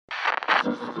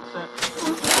Everyone,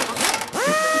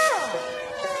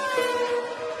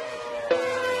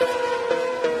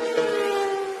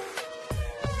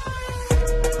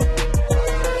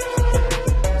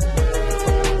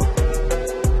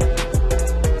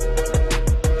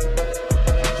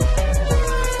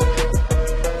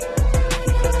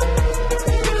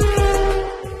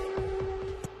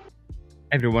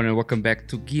 and welcome back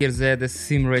to Gear Z, the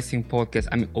sim racing podcast.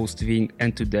 I'm host Ving,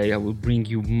 and today I will bring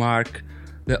you Mark,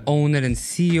 the owner and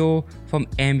CEO from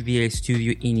MVH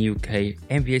Studio in UK.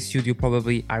 MVH Studio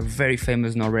probably are very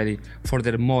famous already for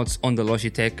their mods on the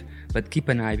Logitech, but keep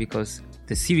an eye because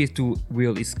the Series 2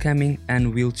 wheel is coming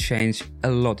and will change a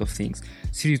lot of things.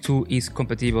 Series 2 is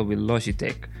compatible with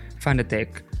Logitech,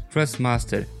 Fanatec,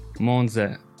 Thrustmaster,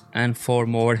 Monza, and 4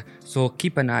 more, so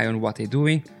keep an eye on what they're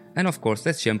doing. And of course,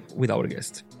 let's jump with our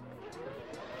guest.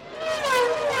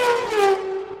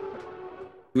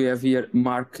 We have here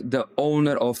Mark, the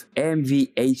owner of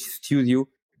MVH Studio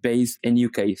based in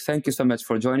UK. Thank you so much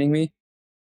for joining me.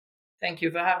 Thank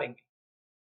you for having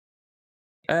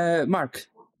me. Mark,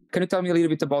 can you tell me a little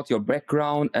bit about your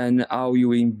background and how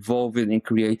you involved in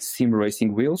create sim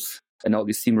racing wheels and all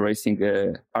this sim racing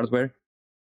hardware?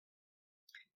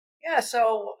 Yeah,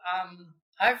 so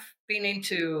I've been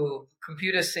into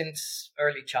computers since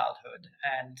early childhood,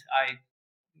 and I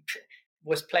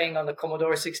was playing on the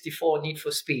Commodore 64 Need for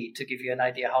Speed, to give you an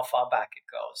idea how far back it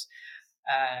goes.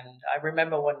 And I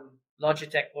remember when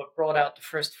Logitech brought out the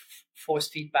first force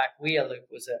feedback wheel. It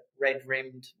was a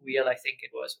red-rimmed wheel, I think it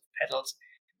was, with pedals.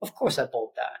 Of course I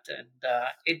bought that, and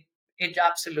it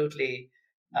absolutely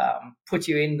put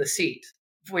you in the seat,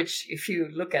 which, if you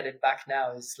look at it back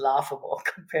now, is laughable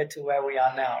compared to where we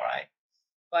are now, right?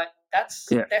 But that's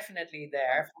definitely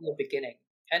there from the beginning.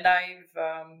 And I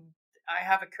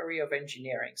have a career of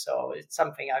engineering, so it's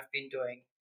something I've been doing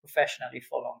professionally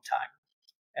for a long time.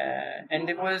 And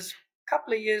it was a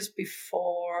couple of years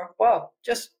before, well,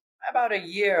 just about a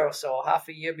year or so, half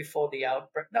a year before the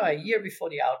outbreak, a year before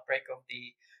the outbreak of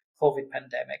the COVID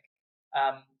pandemic.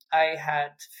 I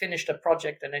had finished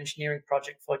an engineering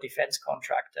project for a defense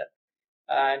contractor,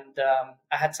 and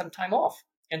I had some time off.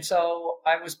 And so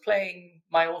I was playing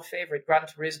my old favorite, Gran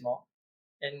Turismo,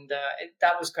 and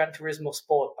that was Gran Turismo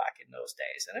Sport back in those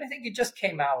days. And I think it just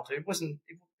came out. It was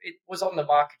on the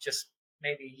market just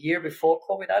maybe a year before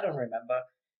COVID. I don't remember.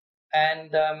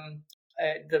 And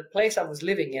the place I was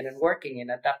living in and working in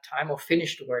at that time, or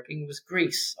finished working, was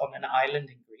Greece, on an island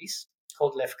in Greece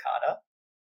called Lefkada.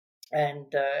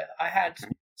 And I had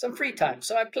some free time,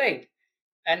 so I played.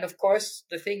 And of course,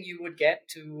 the thing you would get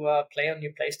to play on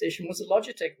your PlayStation was a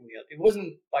Logitech wheel. It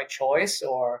wasn't by choice,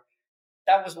 or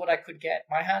that was what I could get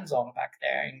my hands on back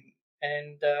there.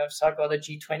 And so I got a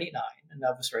G29, and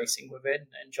I was racing with it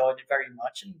and enjoyed it very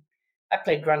much. And I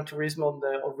played Gran Turismo on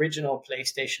the original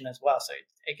PlayStation as well. So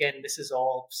again, this is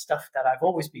all stuff that I've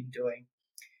always been doing.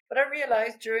 But I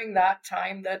realized during that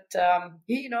time that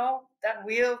that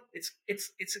wheel, it's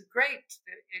a great,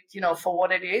 for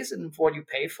what it is and for what you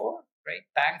pay for. Great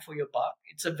bang for your buck.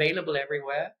 It's available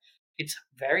everywhere. It's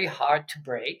very hard to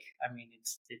break. I mean,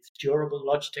 it's durable.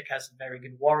 Logitech has a very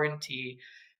good warranty,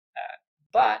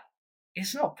 but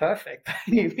it's not perfect by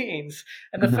any means.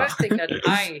 And the first thing that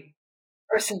I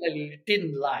personally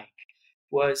didn't like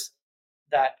was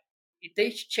that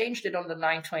they changed it on the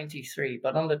 923,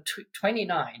 but on the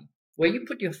 29, where you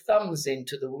put your thumbs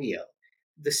into the wheel,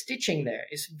 the stitching there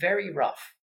is very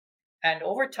rough. And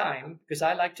over time, because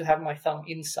I like to have my thumb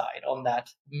inside on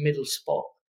that middle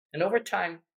spoke, and over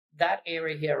time, that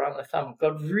area here around the thumb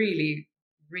got really,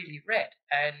 really red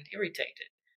and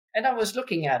irritated. And I was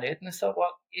looking at it and I thought,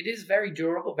 well, it is very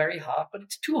durable, very hard, but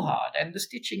it's too hard. And the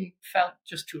stitching felt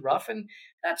just too rough. And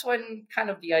that's when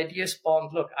kind of the idea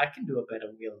spawned, look, I can do a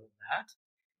better wheel than that.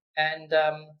 And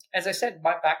as I said,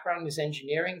 my background is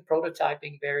engineering,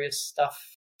 prototyping various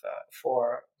stuff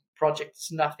for projects,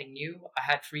 nothing new. I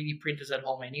had 3D printers at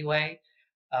home anyway.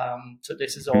 So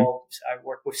this is all, I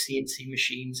work with CNC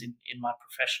machines in my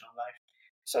professional life.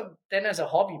 So then as a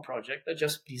hobby project, I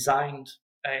just designed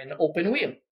an open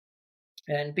wheel.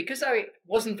 And because I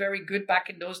wasn't very good back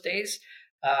in those days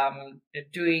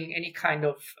doing any kind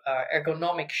of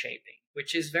ergonomic shaping,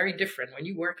 which is very different. When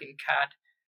you work in CAD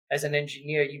as an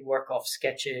engineer, you work off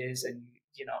sketches, and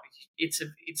it's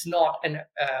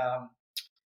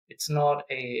not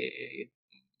a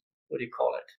what do you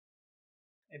call it?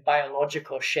 A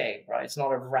biological shape, right? It's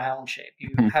not a round shape. You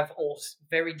have all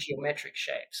very geometric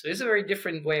shapes. So it's a very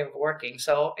different way of working.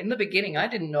 So in the beginning, I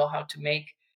didn't know how to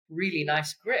make really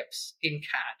nice grips in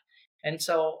CAD. And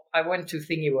so I went to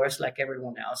Thingiverse like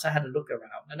everyone else. I had a look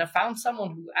around and I found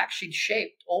someone who actually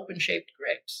shaped open-shaped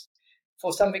grips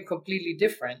for something completely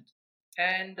different.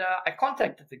 And I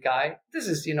contacted the guy. This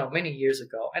is, many years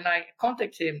ago. And I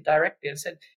contacted him directly and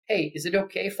said, hey, is it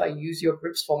okay if I use your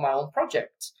grips for my own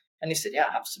projects? And he said, yeah,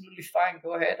 absolutely fine.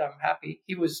 Go ahead. I'm happy.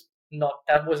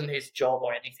 That wasn't his job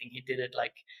or anything. He did it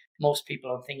like most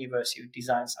people on Thingiverse. You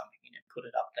design something and you put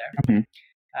it up there. Mhm.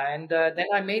 And then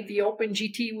I made the Open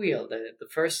GT wheel, the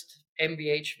first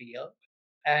MVH wheel.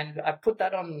 And I put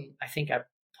that on, I think I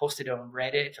posted it on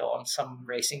Reddit or on some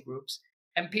racing groups.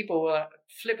 And people were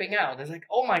flipping out. They're like,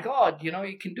 oh my God, you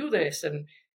can do this. And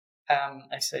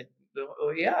I said,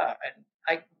 oh yeah. And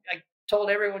I told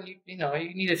everyone, you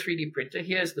need a 3D printer.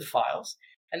 Here's the files.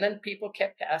 And then people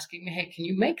kept asking me, hey, can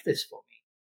you make this for me?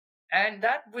 And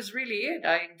that was really it.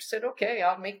 I said, okay,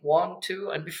 I'll make 1, 2.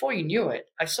 And before you knew it,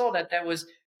 I saw that there was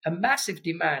a massive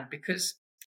demand because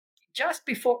just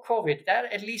before COVID,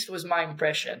 that at least was my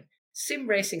impression, sim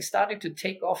racing started to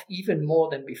take off even more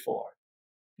than before.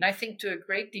 And I think to a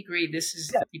great degree, this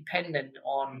is dependent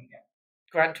on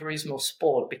Gran Turismo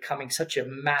Sport becoming such a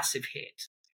massive hit.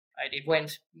 Right? It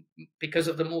went because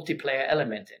of the multiplayer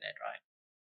element in it, right?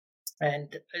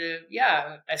 And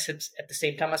I said at the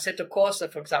same time, Assetto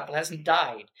Corsa, for example, hasn't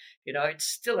died. It's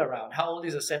still around. How old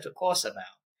is Assetto Corsa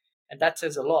now? And that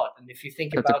says a lot. And if you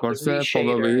think But of about the course,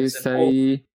 probably reshaders and all,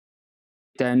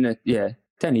 say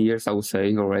 10 years, I would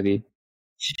say already.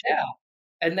 yeah.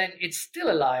 And then it's still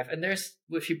alive. And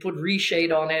if you put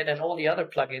reshade on it and all the other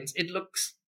plugins, it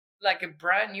looks like a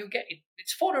brand new game.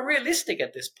 It's photorealistic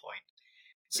at this point.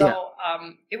 So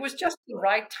it was just the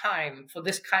right time for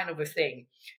this kind of a thing.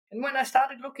 And when I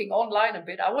started looking online a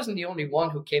bit, I wasn't the only one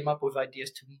who came up with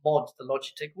ideas to mod the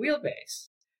Logitech wheelbase.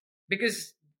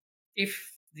 Because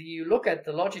if you look at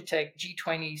the Logitech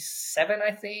G27,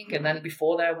 I think, and then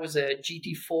before that was a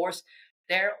GT Force,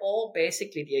 they're all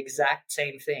basically the exact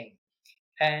same thing.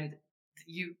 And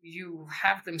you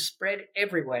have them spread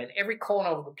everywhere in every corner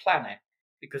of the planet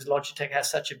because Logitech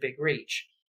has such a big reach.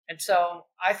 And so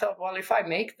I thought, well, if I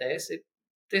make this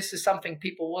is something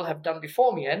people will have done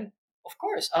before me. And of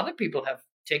course, other people have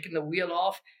taken the wheel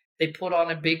off. They put on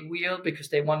a big wheel because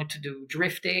they wanted to do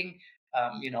drifting,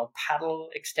 paddle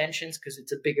extensions because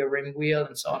it's a bigger rim wheel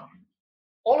and so on.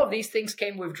 All of these things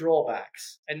came with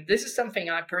drawbacks. And this is something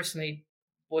I personally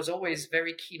was always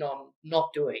very keen on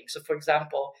not doing. So, for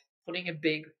example, putting a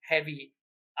big, heavy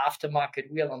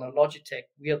aftermarket wheel on a Logitech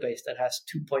wheelbase that has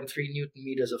 2.3 Newton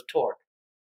meters of torque,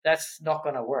 that's not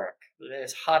going to work.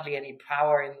 There's hardly any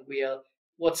power in the wheel.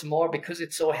 What's more, because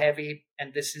it's so heavy,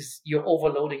 and you're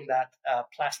overloading that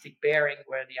plastic bearing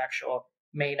where the actual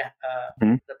main,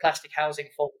 the plastic housing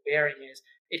for the bearing is,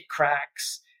 it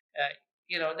cracks.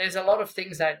 There's a lot of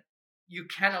things that you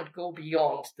cannot go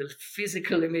beyond the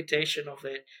physical limitation of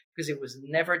it because it was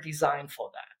never designed for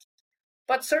that.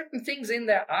 But certain things in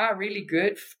there are really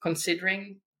good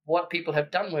considering what people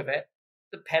have done with it.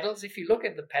 The pedals, if you look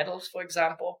at the pedals, for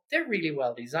example, they're really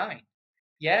well designed.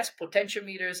 Yes,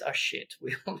 potentiometers are shit.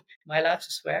 Am I allowed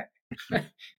to swear?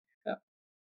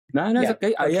 No, it's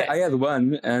okay. I had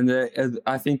one, and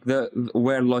I think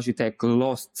where Logitech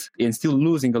lost and still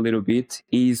losing a little bit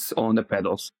is on the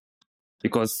pedals,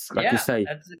 because like you say,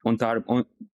 on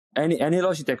any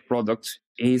Logitech product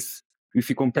is, if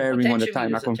you're comparing on the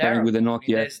time, I'm comparing with the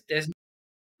Nokia.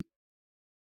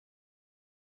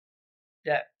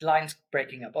 Yeah, line's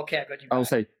breaking up. Okay, I got you back. I'll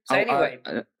say. So anyway,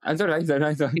 I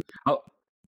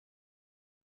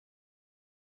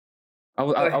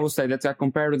will say that I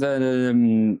compare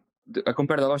the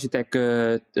Logitech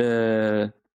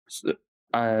the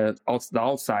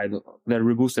outside, the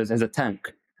reboosters as a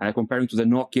tank, and I compare it to the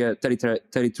Nokia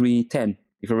 3310.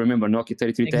 If you remember Nokia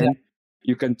 3310,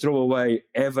 you can throw away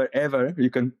ever, you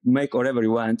can make whatever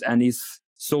you want, and it's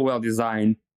so well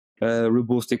designed,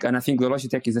 robustic. And I think the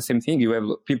Logitech is the same thing. You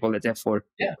have people that have for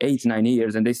 8-9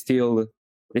 years, and they're still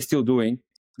doing.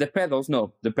 The pedals,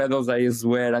 no. The pedals is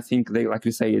where I think they, like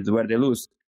you say, is where they lose.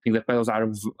 I think the pedals are,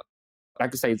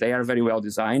 like you say, they are very well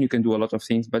designed. You can do a lot of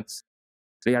things, but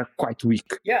they are quite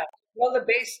weak. Yeah. Well, the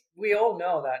base, we all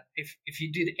know that if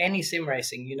you did any sim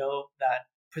racing, you know that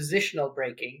positional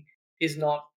braking is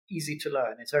not easy to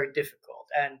learn. It's very difficult.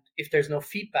 And if there's no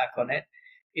feedback on it,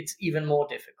 it's even more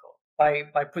difficult. By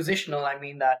positional, I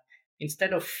mean that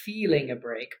instead of feeling a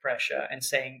brake pressure and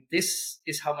saying, this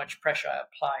is how much pressure I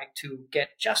apply to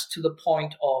get just to the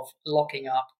point of locking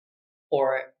up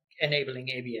or enabling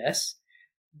ABS,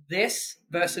 this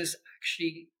versus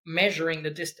actually measuring the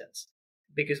distance.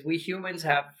 Because we humans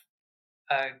have,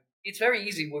 it's very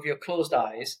easy with your closed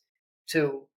eyes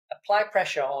to apply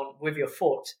pressure on with your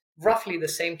foot roughly the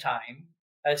same time,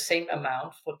 same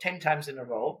amount for 10 times in a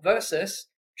row, versus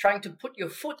trying to put your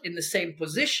foot in the same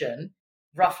position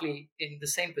roughly in the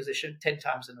same position 10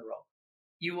 times in a row.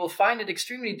 You will find it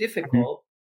extremely difficult,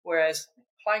 whereas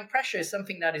applying pressure is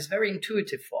something that is very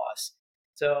intuitive for us.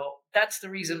 So that's the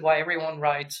reason why everyone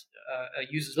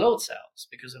uses load cells,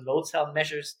 because a load cell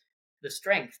measures the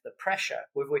strength, the pressure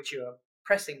with which you're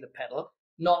pressing the pedal,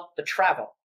 not the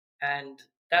travel. And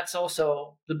that's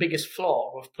also the biggest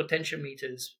flaw with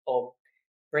potentiometers or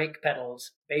brake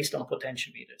pedals based on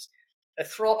potentiometers. A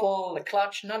throttle, the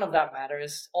clutch, none of that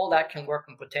matters. All that can work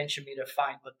on potentiometer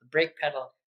fine, but the brake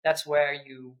pedal, that's where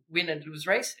you win and lose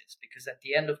races, because at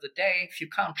the end of the day, if you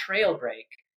can't trail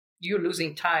brake, you're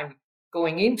losing time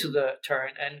going into the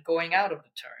turn and going out of the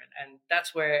turn. And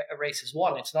that's where a race is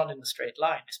won. It's not in a straight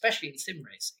line, especially in sim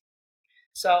racing.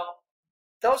 So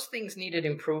those things needed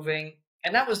improving.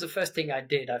 And that was the first thing I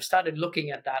did. I've started looking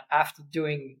at that after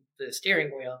doing the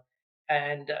steering wheel.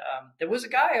 And there was a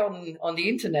guy on the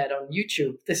internet, on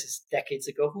YouTube, this is decades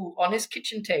ago, who on his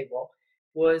kitchen table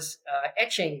was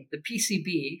etching the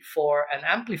PCB for an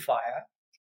amplifier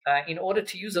in order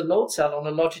to use a load cell on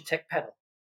a Logitech pedal.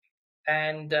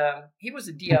 And he was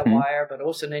a DIYer, but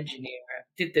also an engineer,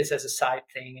 did this as a side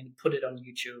thing and put it on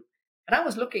YouTube. And I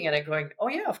was looking at it going, oh,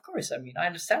 yeah, of course. I mean, I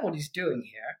understand what he's doing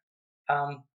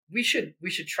here. We should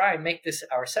try and make this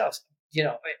ourselves. You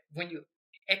know, when you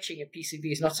etching a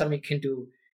PCB is not something you can do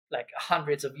like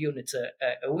hundreds of units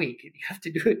a week. You have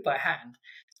to do it by hand.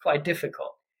 It's quite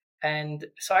difficult. And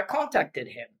so I contacted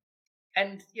him.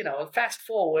 And, you know, fast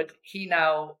forward, he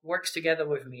now works together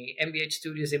with me. MVH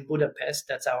Studios in Budapest,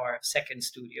 that's our second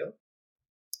studio,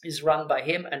 is run by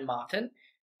him and Martin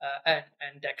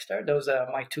and Dexter. Those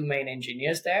are my two main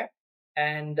engineers there.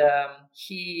 And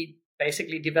he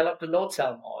basically developed a load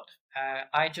cell mod.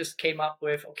 I just came up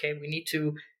with, okay, we need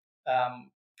to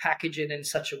package it in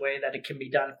such a way that it can be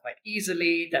done quite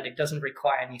easily, that it doesn't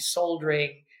require any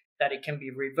soldering, that it can be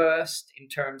reversed in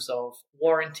terms of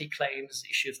warranty claims,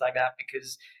 issues like that,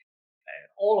 because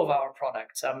all of our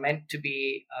products are meant to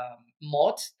be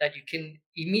mods that you can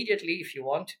immediately, if you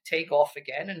want, take off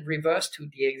again and reverse to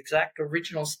the exact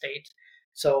original state.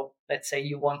 So let's say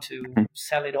you want to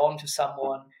sell it on to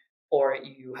someone, or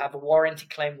you have a warranty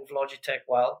claim with Logitech.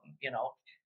 Well, you know,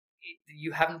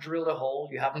 you haven't drilled a hole,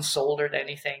 you haven't soldered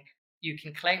anything, you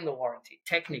can claim the warranty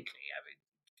technically. I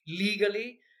mean,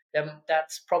 legally, then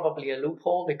that's probably a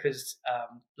loophole, because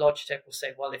Logitech will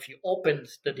say, well, if you opened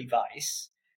the device,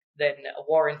 then a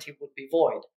warranty would be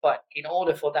void. But in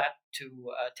order for that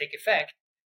to take effect,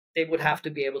 they would have to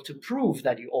be able to prove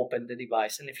that you opened the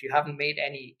device. And if you haven't made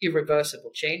any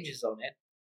irreversible changes on it,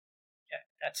 yeah,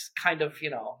 that's kind of,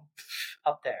 you know,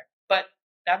 up there. But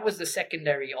that was the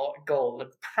secondary goal.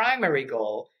 The primary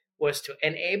goal was to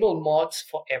enable mods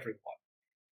for everyone.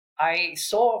 I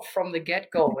saw from the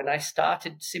get-go when I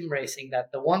started sim racing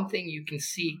that the one thing you can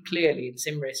see clearly in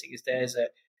sim racing is there's a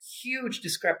huge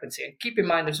discrepancy. And keep in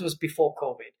mind, this was before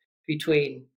COVID,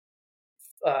 between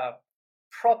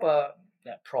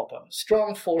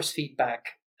strong force feedback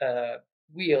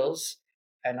wheels,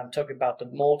 and I'm talking about the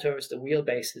motors, the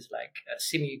wheelbases like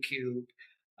SimuCube,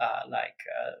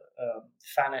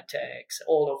 Fanatec,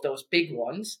 all of those big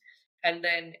ones, and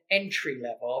then entry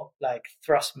level like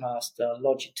Thrustmaster,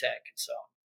 Logitech, and so on.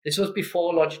 This was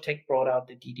before Logitech brought out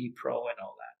the DD Pro and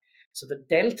all that. So the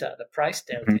delta, the price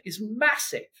delta, is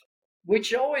massive,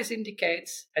 which always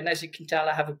indicates, and as you can tell,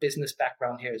 I have a business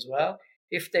background here as well.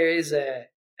 If there is a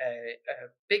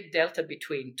big delta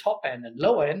between top end and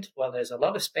low end, well, there's a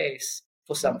lot of space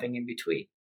for something in between.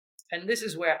 And this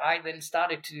is where I then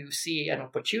started to see an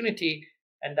opportunity,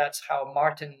 and that's how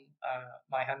Martin,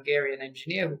 my Hungarian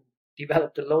engineer who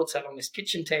developed the load cell on his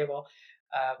kitchen table,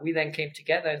 we then came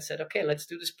together and said, okay, let's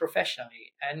do this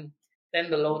professionally. And then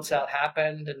the load cell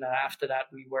happened, and then after that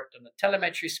we worked on the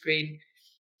telemetry screen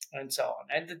and so on.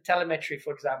 And the telemetry,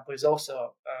 for example, is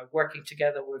also working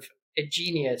together with a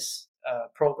genius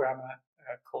programmer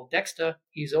called Dexter.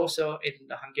 He's also in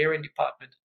the Hungarian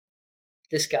department.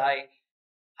 This guy,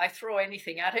 I throw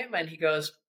anything at him and he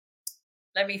goes,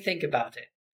 let me think about it.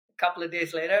 A couple of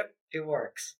days later, it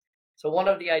works. So one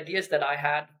of the ideas that I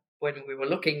had when we were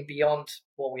looking beyond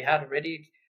what we had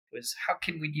already was, how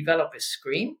can we develop a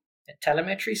screen, a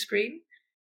telemetry screen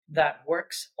that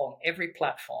works on every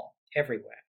platform,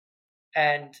 everywhere?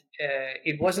 And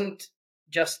it wasn't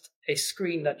just a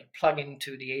screen that you plug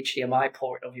into the HDMI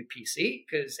port of your PC,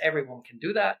 because everyone can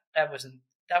do that. That wasn't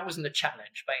a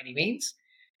challenge by any means.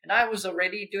 And I was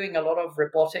already doing a lot of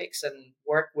robotics and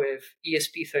work with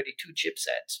ESP32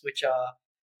 chipsets, which are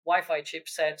Wi-Fi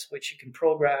chipsets, which you can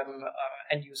program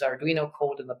and use Arduino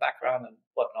code in the background and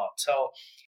whatnot. So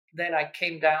then I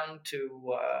came down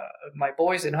to my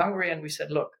boys in Hungary, and we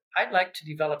said, look, I'd like to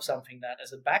develop something that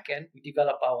as a backend, we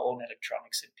develop our own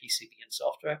electronics and PCB and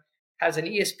software, has an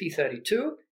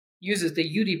ESP32, uses the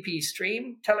UDP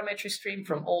stream, telemetry stream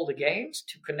from all the games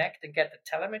to connect and get the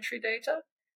telemetry data,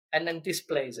 and then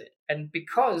displays it. And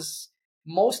because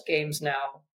most games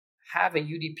now have a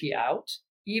UDP out,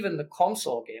 even the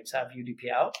console games have UDP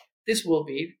out, this will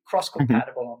be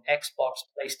cross-compatible on Xbox,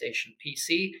 PlayStation,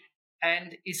 PC,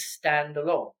 and is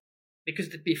standalone. Because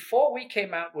before we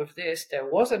came out with this, there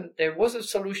was a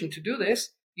solution to do this.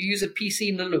 You use a PC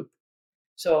in the loop.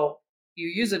 So you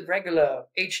use a regular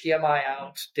HDMI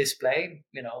out display,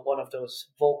 one of those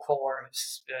Volcore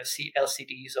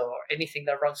LCDs or anything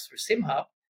that runs through SimHub.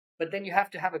 But then you have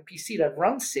to have a PC that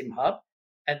runs SimHub,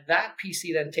 and that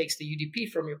PC then takes the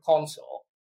UDP from your console.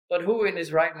 But who in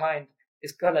his right mind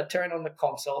is going to turn on the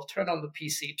console, turn on the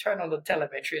PC, turn on the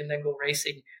telemetry, and then go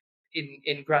racing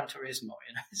in Gran Turismo?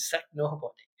 It's like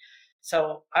nobody.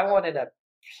 So I wanted a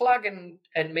plug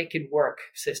and make it work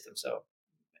system. So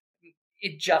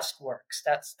it just works.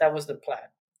 That was the plan.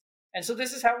 And so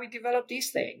this is how we developed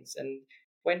these things. And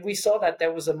when we saw that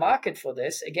there was a market for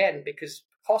this, again, because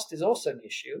cost is also an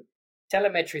issue,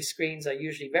 telemetry screens are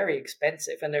usually very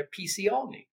expensive and they're PC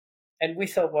only. And we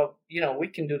thought, well, we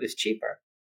can do this cheaper.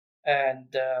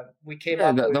 And we came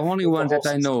up with the only one that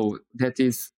I know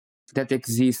that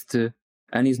exists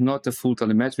and is not a full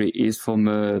telemetry is from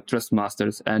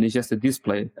Trustmasters, and it's just a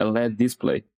display, a LED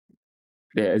display.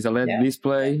 There is a LED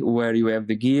display where you have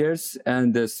the gears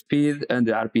and the speed and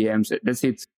the RPMs. That's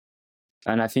it.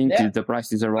 And I think the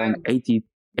price is around 80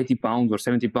 pounds or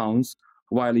 70 pounds,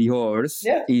 while yours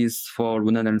is for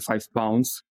 105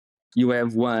 pounds. You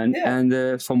have one,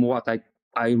 and from what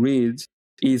I read,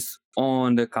 is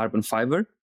on the carbon fiber.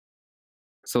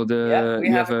 So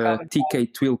you have a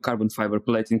TK12 carbon fiber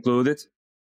plate included.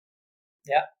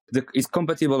 Yeah. It's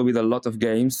compatible with a lot of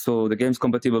games, so the games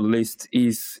compatible list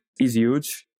is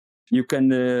huge. You can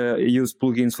use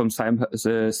plugins from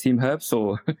SimHub,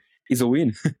 so it's a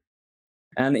win.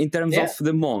 And in terms of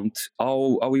the mount,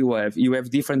 how you have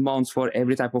different mounts for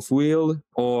every type of wheel,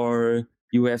 or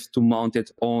you have to mount it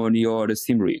on your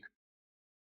sim rig?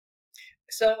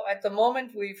 So at the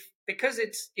moment because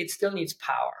it still needs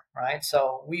power, right?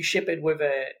 So we ship it with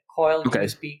a coiled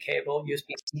USB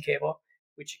USB-C cable,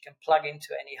 which you can plug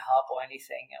into any hub or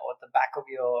anything, or at the back of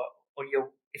your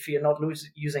if you're not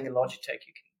using a Logitech,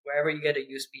 you can, wherever you get a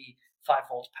USB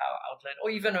 5-volt power outlet, or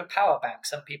even a power bank.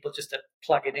 Some people just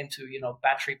plug it into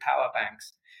battery power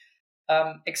banks.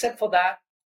 Except for that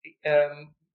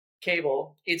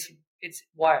cable, it's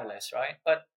wireless, right?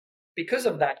 But because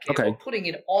of that cable, putting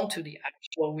it onto the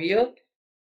actual wheel,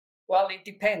 well, it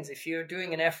depends. If you're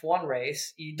doing an F1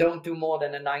 race, you don't do more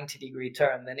than a 90-degree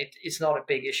turn, then it's not a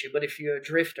big issue. But if you're a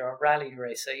drifter or rally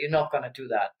racer, you're not going to do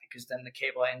that, because then the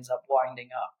cable ends up winding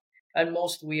up. And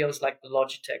most wheels, like the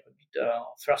Logitech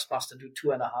Thrustmaster, do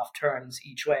 2.5 turns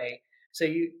each way. So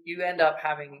you end up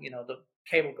having the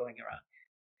cable going around.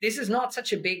 This is not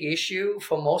such a big issue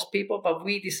for most people, but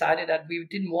we decided that we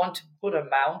didn't want to put a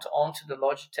mount onto the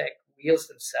Logitech wheels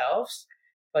themselves,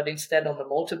 but instead on the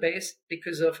motor base,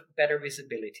 because of better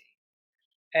visibility.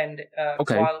 And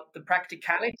while the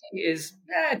practicality is,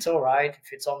 it's all right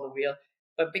if it's on the wheel,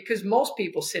 but because most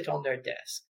people sit on their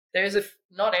desk,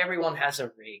 not everyone has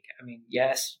a rig. I mean,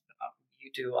 yes,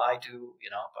 you do, I do,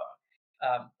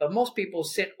 but most people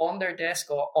sit on their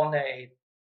desk or on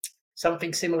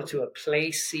something similar to a play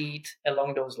seat,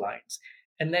 along those lines.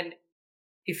 And then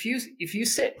if you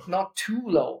sit not too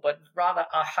low, but rather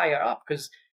higher up, because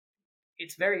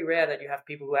it's very rare that you have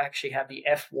people who actually have the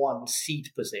F1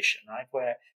 seat position, right,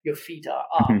 where your feet are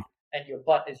up and your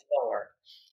butt is lower.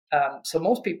 So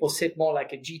most people sit more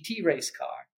like a GT race car.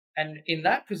 And in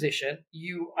that position,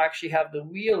 you actually have the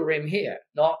wheel rim here,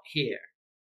 not here,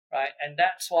 right? And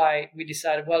that's why we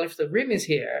decided, well, if the rim is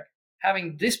here,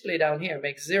 having display down here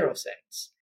makes zero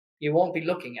sense. You won't be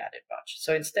looking at it much.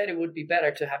 So instead, it would be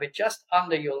better to have it just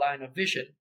under your line of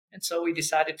vision. And so we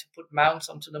decided to put mounts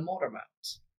onto the motor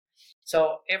mounts.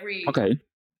 So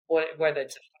whether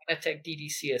it's a Fanatec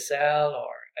DDCSL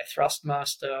or a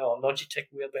Thrustmaster or Logitech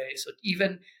wheelbase, or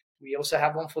even we also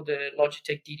have one for the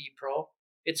Logitech DD Pro,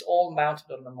 it's all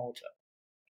mounted on the motor.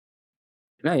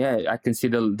 Yeah, I can see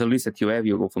the list that you have.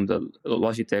 You go from the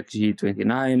Logitech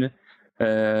G29,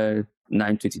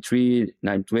 923,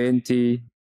 920,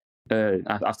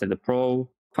 after the Pro,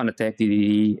 Fanatec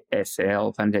DD,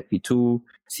 SL, Fanatec P2,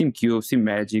 SimCube,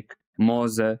 SimMagic,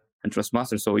 Moza, and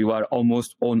Trustmaster. So you are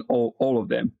almost on all of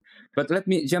them. But let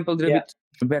me jump a little bit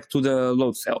back to the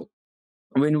load cell.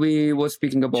 When we were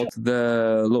speaking about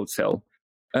the load cell,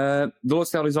 The load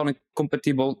cell is only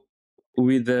compatible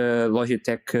with the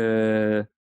Logitech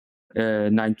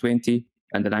 920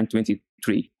 and the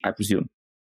 923, I presume.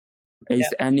 Is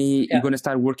you're going to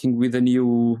start working with a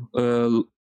new,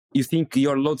 you think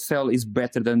your load cell is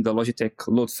better than the Logitech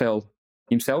load cell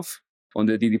himself on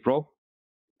the DD Pro?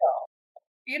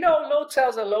 Load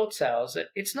cells are load cells.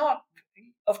 It's not,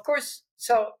 of course.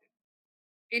 So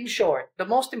in short, the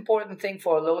most important thing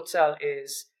for a load cell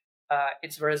is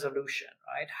its resolution,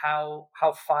 right?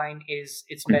 How fine is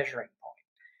its measuring point?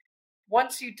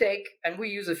 Once you take, and we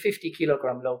use a 50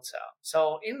 kilogram load cell.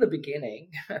 So in the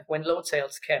beginning, when load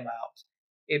cells came out,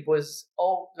 it was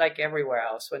all like everywhere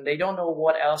else. When they don't know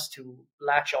what else to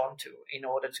latch onto in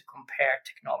order to compare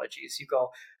technologies, you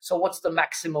go, so what's the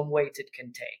maximum weight it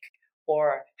can take?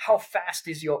 Or how fast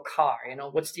is your car?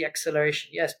 What's the acceleration?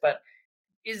 Yes, but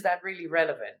is that really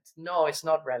relevant? No, it's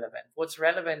not relevant. What's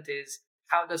relevant is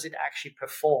how does it actually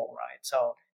perform, right?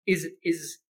 So is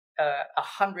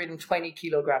 120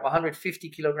 kilogram, 150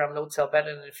 kilogram load cell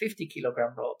better than a 50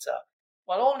 kilogram load cell?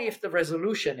 Well, only if the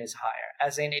resolution is higher,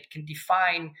 as in it can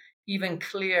define even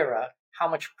clearer how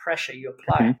much pressure you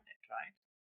apply on it,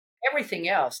 right? Everything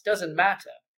else doesn't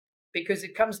matter because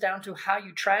it comes down to how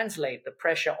you translate the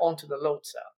pressure onto the load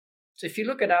cell. So if you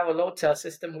look at our load cell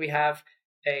system, we have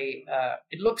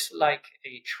it looks like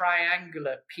a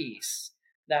triangular piece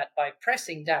that by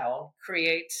pressing down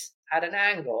creates at an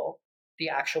angle the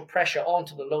actual pressure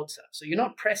onto the load cell. So you're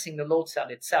not pressing the load cell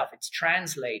itself, it's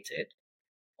translated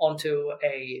onto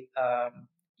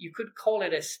you could call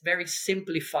it a very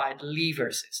simplified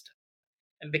lever system.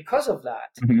 And because of that,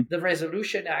 the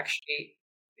resolution actually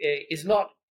is not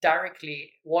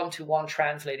directly one-to-one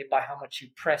translated by how much you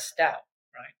press down,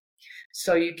 right?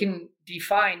 So you can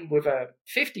define with a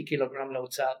 50 kilogram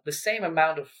load cell the same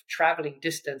amount of traveling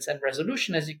distance and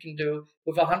resolution as you can do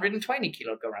with a 120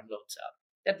 kilogram load cell.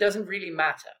 That doesn't really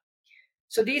matter.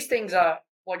 So these things are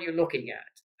what you're looking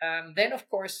at. Then, of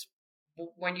course,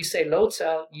 when you say load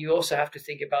cell, you also have to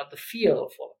think about the feel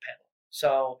for the pedal.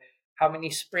 So how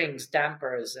many springs,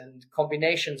 dampers, and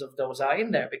combinations of those are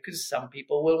in there, because some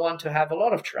people will want to have a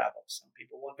lot of travel. Some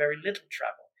people want very little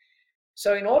travel.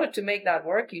 So in order to make that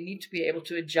work, you need to be able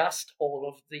to adjust all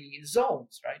of the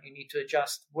zones, right? You need to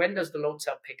adjust when does the load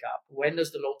cell pick up, when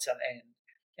does the load cell end,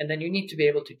 and then you need to be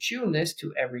able to tune this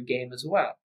to every game as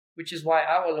well, which is why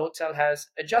our load cell has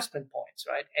adjustment points,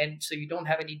 right? And so you don't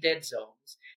have any dead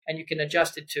zones, and you can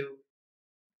adjust it to,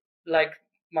 like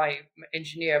my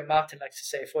engineer Martin likes to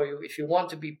say, for you, if you want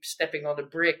to be stepping on a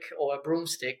brick or a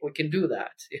broomstick, we can do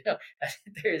that.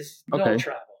 There's no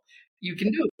travel. You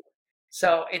can do it.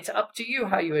 So it's up to you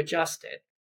how you adjust it.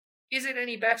 Is it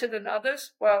any better than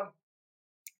others? Well,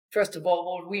 first of all,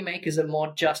 what we make is a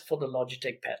mod just for the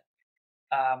Logitech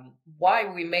pedal. Why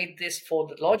we made this for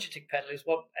the Logitech pedal is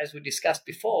what, as we discussed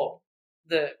before,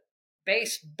 the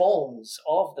base bones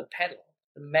of the pedal,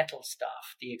 the metal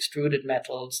stuff, the extruded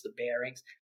metals, the bearings,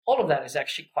 all of that is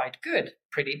actually quite good,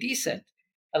 pretty decent.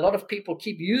 A lot of people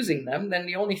keep using them, then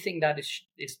the only thing that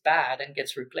is bad and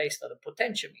gets replaced are the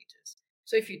potentiometers.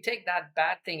 So if you take that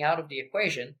bad thing out of the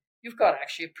equation, you've got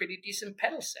actually a pretty decent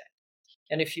pedal set.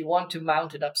 And if you want to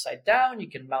mount it upside down, you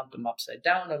can mount them upside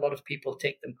down. A lot of people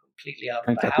take them completely out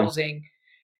of the housing.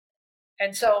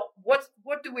 And so what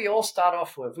do we all start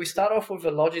off with? We start off with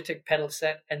a Logitech pedal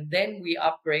set, and then we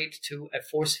upgrade to a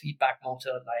force feedback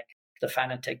motor like the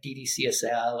Fanatec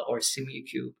DDCSL or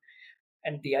SimuCube.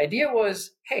 And the idea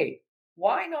was, hey,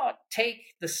 why not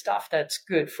take the stuff that's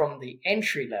good from the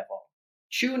entry level,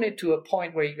 tune it to a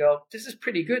point where you go, this is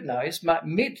pretty good now, it's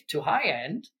mid to high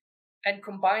end, and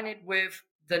combine it with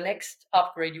the next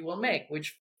upgrade you will make,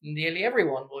 which nearly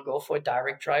everyone will go for a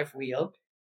direct drive wheel.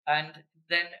 And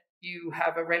then you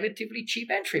have a relatively cheap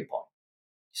entry point.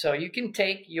 So you can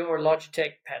take your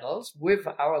Logitech pedals with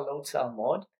our load cell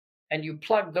mod, and you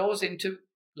plug those into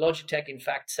Logitech. In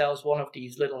fact, sells one of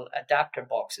these little adapter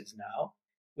boxes now,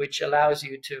 which allows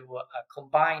you to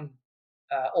combine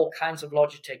all kinds of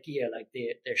Logitech gear, like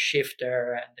their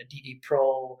shifter and the DD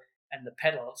Pro and the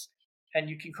pedals, and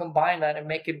you can combine that and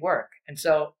make it work. And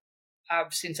so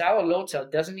since our load cell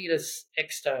doesn't need an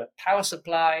extra power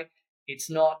supply, it's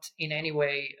not in any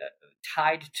way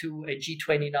tied to a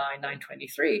G29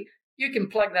 923, you can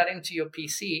plug that into your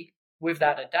PC with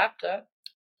that adapter,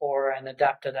 or an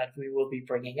adapter that we will be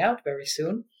bringing out very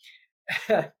soon,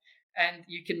 and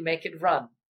you can make it run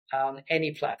on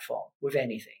any platform with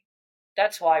anything.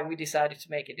 That's why we decided to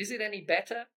make it. Is it any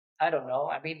better? I don't know.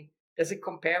 I mean, does it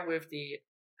compare with the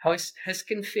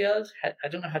Huskenfield? I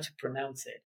don't know how to pronounce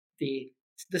it.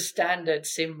 The standard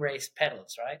sim race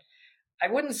pedals, right?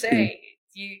 I wouldn't say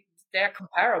they're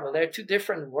comparable. They're two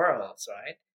different worlds,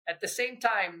 right? At the same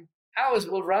time, ours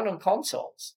will run on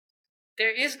consoles.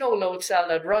 There is no load cell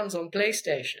that runs on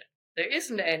PlayStation. There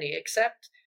isn't any except,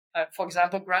 for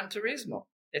example, Gran Turismo.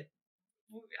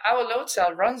 Our load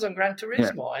cell runs on Gran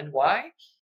Turismo. And why?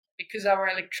 Because our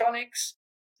electronics,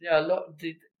 our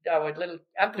little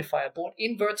amplifier board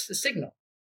inverts the signal.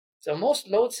 So most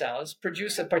load cells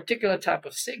produce a particular type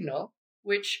of signal,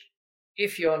 which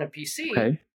if you're on a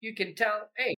PC, you can tell,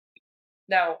 hey,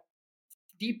 now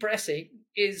depressing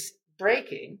is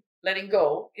braking, letting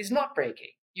go is not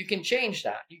braking. You can change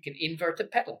that. You can invert a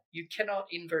pedal. You cannot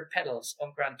invert pedals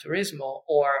on Gran Turismo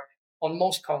or on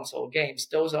most console games.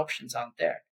 Those options aren't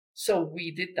there. So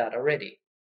we did that already.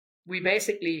 We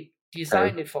basically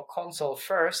designed it for console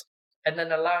first and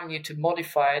then allowing you to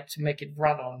modify it to make it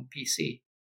run on PC.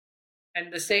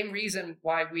 And the same reason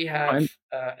why we have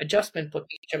adjustment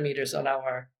potentiometers on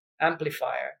our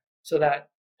amplifier, so that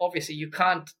obviously you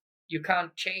can't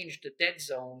change the dead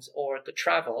zones or the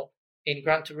travel in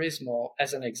Gran Turismo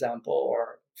as an example,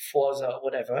 or Forza or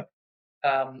whatever,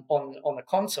 on a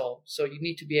console. So you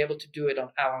need to be able to do it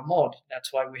on our mod.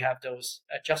 That's why we have those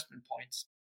adjustment points.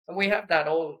 And we have that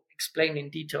all explained in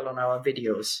detail on our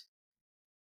videos.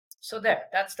 So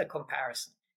that's the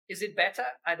comparison. Is it better?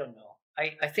 I don't know.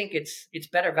 I think it's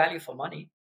better value for money.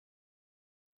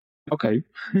 Okay.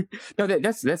 No,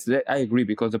 that's I agree,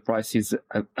 because the price is,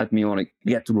 let me only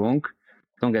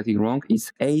don't get it wrong,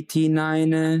 it's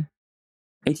 89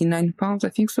 pounds, I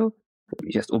think so. Let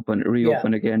me just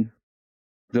reopen again.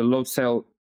 The load cell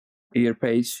here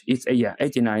page, it's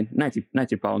 89,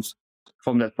 90 pounds.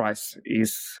 From that price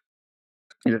is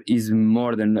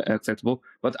more than acceptable.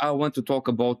 But I want to talk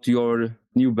about your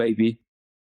new baby,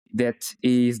 that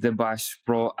is the Bosch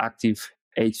Pro Active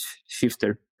H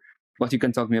shifter. What you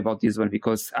can talk me about this one,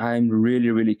 because I'm really,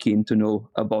 really keen to know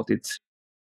about it.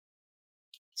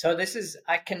 So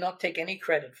I cannot take any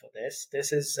credit for this.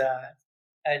 This is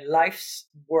a life's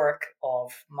work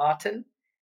of Martin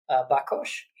Bakos.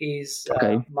 He's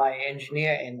my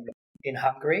engineer in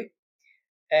Hungary.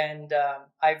 And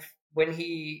when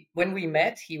we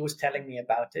met, he was telling me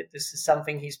about it. This is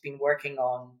something he's been working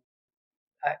on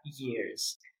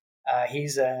years.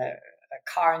 He's a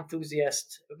car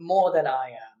enthusiast more than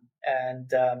I am,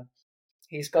 and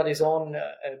he's got his own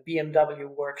BMW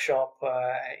workshop.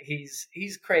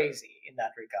 He's crazy in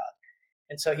that regard,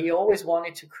 and so he always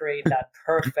wanted to create that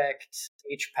perfect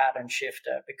H pattern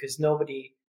shifter, because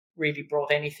nobody really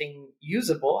brought anything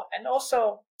usable. And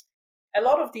also, a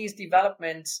lot of these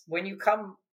developments, when you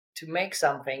come to make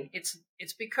something, it's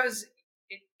because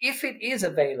if it is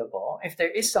available, if there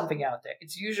is something out there,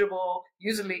 it's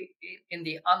usually in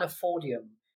the unaffordium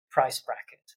price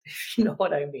bracket, if you know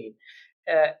what I mean.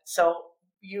 So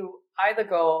you either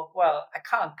go, well, I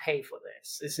can't pay for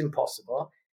this. It's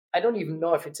impossible. I don't even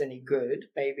know if it's any good.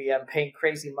 Maybe I'm paying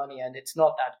crazy money and it's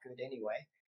not that good anyway.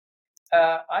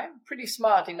 I'm pretty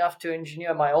smart enough to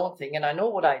engineer my own thing, and I know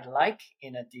what I like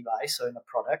in a device or in a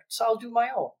product, so I'll do my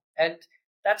own. And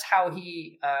that's how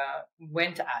he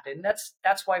went at it. And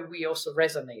that's why we also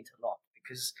resonate a lot,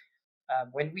 because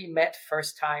when we met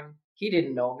first time, he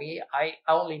didn't know me. I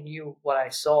only knew what I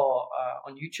saw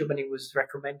on YouTube, and it was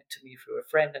recommended to me through a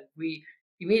friend. And we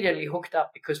immediately hooked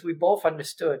up, because we both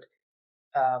understood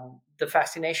the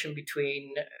fascination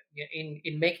between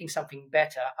in making something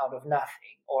better out of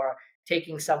nothing, or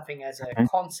taking something as a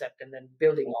concept and then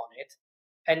building on it.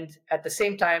 And at the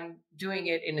same time, doing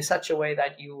it in such a way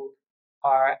that you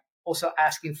are also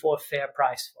asking for a fair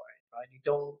price for it, right? You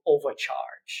don't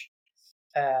overcharge,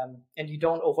 and you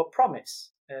don't overpromise.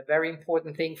 A very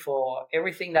important thing for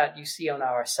everything that you see on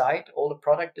our site, all the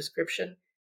product description,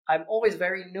 I'm always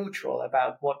very neutral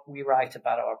about what we write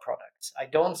about our products. I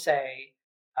don't say,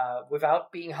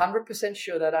 without being 100%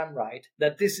 sure that I'm right,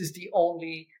 that this is the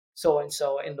only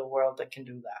so-and-so in the world that can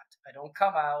do that. I don't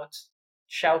come out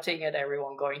shouting at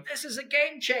everyone going, this is a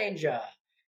game changer,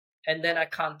 and then I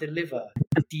can't deliver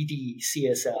DD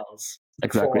CSLs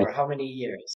for how many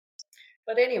years.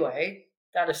 But anyway,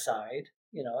 that aside,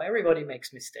 everybody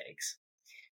makes mistakes.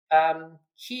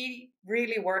 He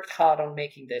really worked hard on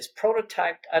making this,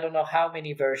 prototyped I don't know how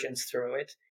many versions through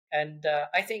it, and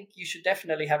I think you should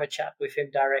definitely have a chat with him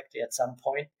directly at some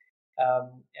point,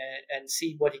 and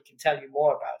see what he can tell you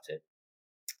more about it.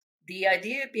 The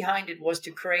idea behind it was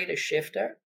to create a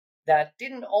shifter that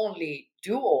didn't only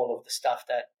do all of the stuff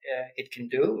that it can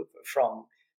do, from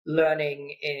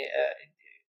learning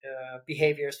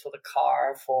behaviors for the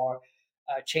car, for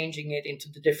changing it into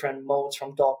the different modes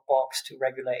from dog box to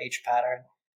regular H pattern,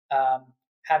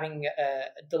 having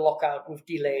the lockout with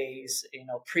delays,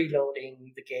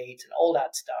 preloading the gate and all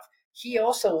that stuff. he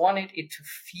also wanted it to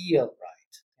feel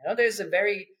right. You know, it's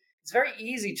very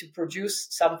easy to produce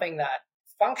something that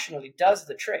functionally does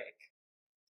the trick,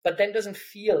 but then doesn't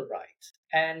feel right.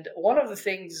 And one of the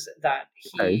things that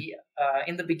Okay. he,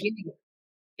 in the beginning,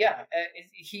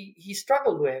 he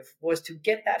struggled with was to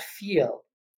get that feel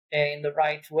in the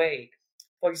right way.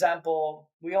 For example,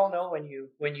 we all know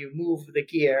when you move the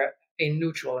gear in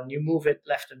neutral and you move it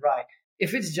left and right,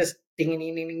 if it's just ding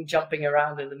ding ding, ding jumping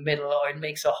around in the middle or it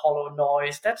makes a hollow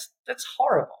noise, that's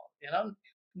horrible. You know,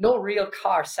 no real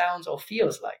car sounds or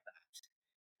feels like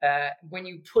that. When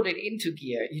you put it into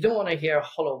gear, you don't want to hear a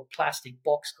hollow plastic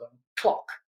box going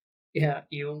clock. Yeah,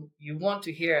 you want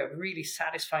to hear a really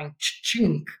satisfying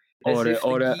chink as if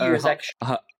the gears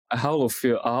actually. A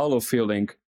hollow feeling,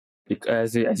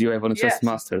 as you have on Yes,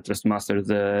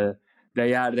 Trustmaster,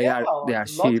 yeah, they are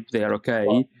Logitech. cheap, they are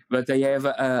okay, but they have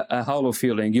a hollow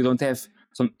feeling. You don't have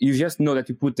some. You just know that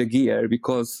you put the gear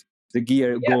because the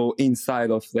gear Yeah, go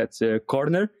inside of that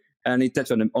corner and it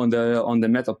touch on the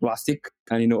metal plastic,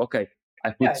 and you know, okay, I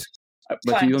yeah, put, it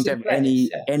but you clamps don't in have place.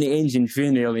 Yeah, any engine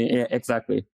feel.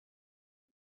 Exactly.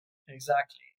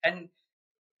 exactly. And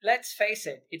let's face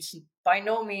it, it's by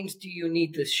no means do you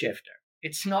need this shifter.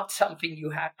 It's not something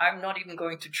you have. I'm not even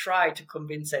going to try to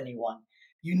convince anyone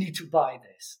you need to buy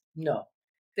this. No,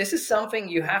 this is something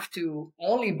you have to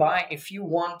only buy if you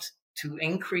want to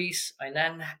increase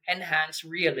and enhance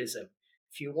realism.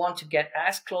 If you want to get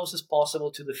as close as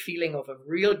possible to the feeling of a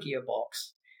real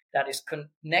gearbox that is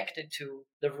connected to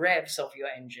the revs of your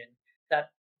engine,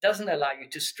 that doesn't allow you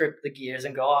to strip the gears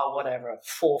and go, oh, whatever,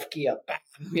 fourth gear, bam,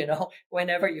 you know,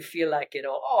 whenever you feel like it,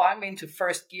 or, oh, I'm into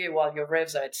first gear while your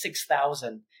revs are at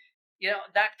 6,000. You know,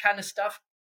 that kind of stuff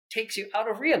takes you out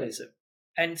of realism.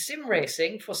 And sim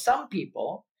racing, for some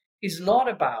people, is not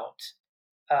about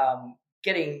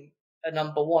getting a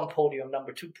number one podium,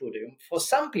 number two podium. For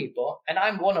some people, and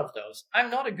I'm one of those,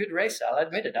 I'm not a good racer. I'll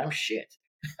admit it. I'm shit.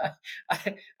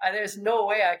 There's no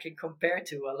way I can compare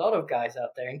to a lot of guys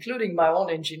out there, including my own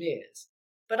engineers.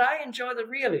 But I enjoy the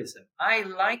realism. I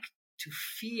like to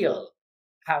feel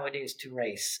how it is to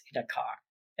race in a car.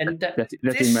 And That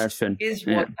this immersion. is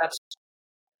Yeah. what that's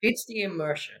it's the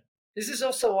immersion. This is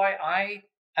also why I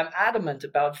am adamant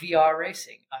about VR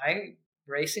racing. I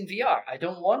race in VR. I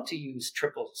don't want to use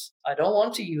triples. I don't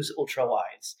want to use ultra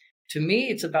wides. To me,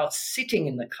 it's about sitting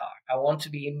in the car. I want to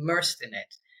be immersed in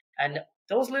it. And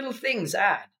those little things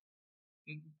add.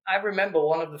 I remember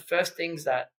one of the first things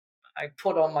that I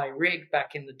put on my rig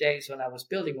back in the days when I was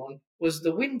building one was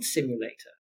the wind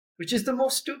simulator, which is the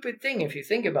most stupid thing if you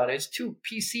think about it. It's two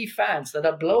PC fans that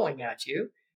are blowing at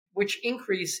you, which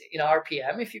increase in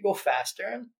RPM if you go faster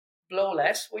and blow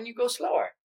less when you go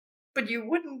slower. But you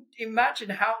wouldn't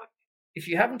imagine how, if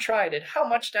you haven't tried it, how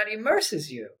much that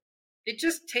immerses you. It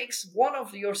just takes one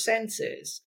of your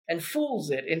senses and fools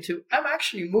it into, I'm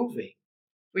actually moving,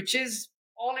 which is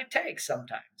all it takes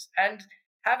sometimes. And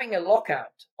having a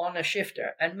lockout on a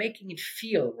shifter and making it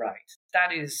feel right,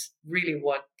 that is really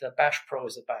what the Bash Pro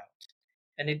is about.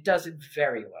 And it does it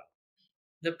very well.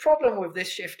 The problem with this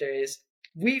shifter is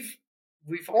we've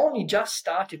only just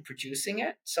started producing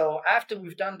it. So after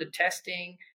we've done the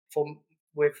testing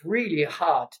with really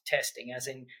hard testing, as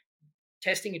in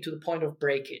testing it to the point of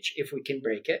breakage, if we can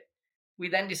break it, we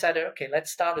then decided, okay,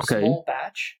 let's start a Okay. small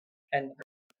batch. And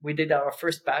we did our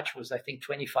first batch was, I think,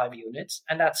 25 units,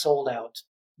 and that sold out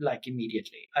like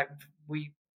immediately.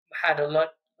 We had a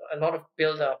lot of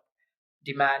build-up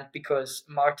demand because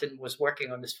Martin was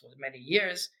working on this for many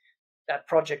years. That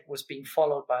project was being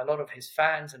followed by a lot of his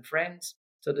fans and friends.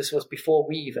 So this was before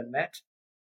we even met.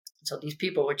 So these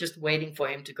people were just waiting for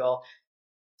him to go,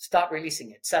 start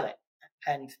releasing it, sell it,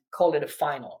 and call it a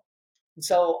final. And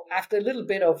so after a little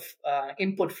bit of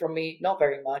input from me, not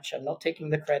very much, I'm not taking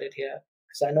the credit here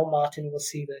because I know Martin will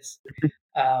see this.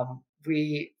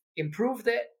 We improved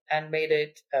it and made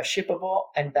it shippable,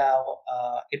 and now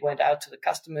it went out to the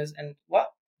customers. And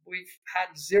well, we've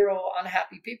had zero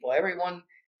unhappy people. Everyone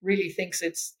really thinks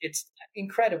it's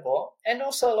incredible, and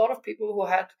also a lot of people who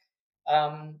had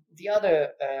the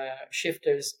other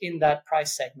shifters in that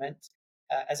price segment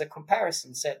as a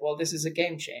comparison said, well, this is a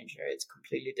game changer. It's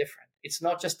completely different. It's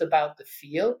not just about the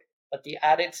feel, but the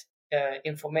added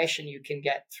information you can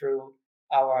get through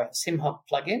our SimHub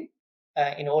plugin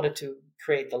in order to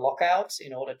create the lockouts,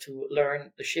 in order to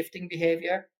learn the shifting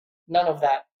behavior. None of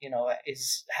that,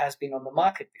 has been on the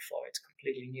market before. It's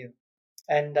completely new.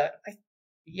 And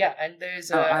and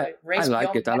there's I, a I race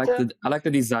like beyond it. meta. I like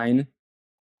the design.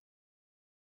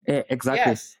 Yeah,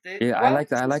 exactly. Yes, Yeah, I like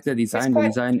the it's design. The quite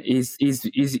design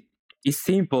is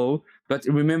simple, but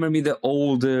remember me the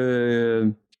old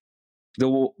the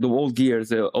old gears,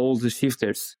 the old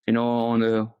shifters, on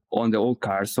the old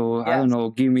car. So I don't Yes. know,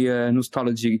 give me a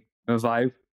nostalgic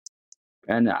vibe,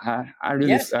 and I really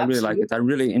Yes, like it. absolutely. I'm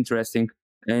really interesting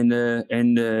and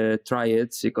try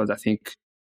it, because I think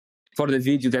for the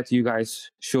video that you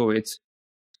guys show it,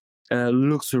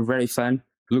 looks very fun.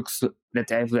 Looks that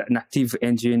have an active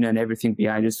engine and everything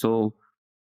behind it. So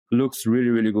looks really,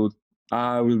 really good.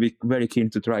 I will be very keen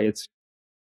to try it.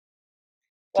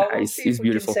 Well, we'll see It's if we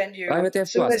can beautiful. send I you would have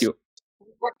as to soon ask as you.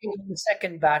 we're working on the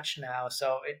second batch now.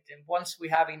 So once we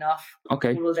have enough,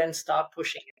 Okay. we will then start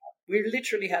pushing it out. We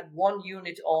literally had one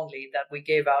unit only that we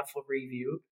gave out for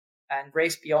review, and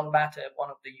Race Beyond Matter, one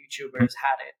of the YouTubers,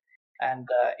 had it, and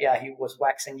yeah, he was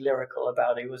waxing lyrical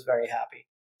about it. He was very happy.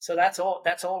 So that's all.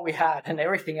 That's all we had, and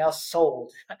everything else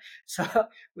sold. So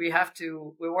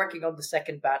we're working on the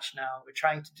second batch now. We're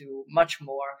trying to do much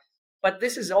more, but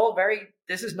this is all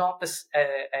this is not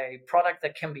a product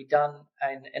that can be done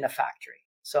in a factory.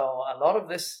 So a lot of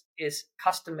this is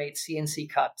custom made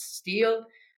CNC cut steel,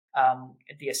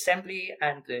 the assembly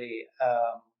and the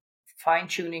fine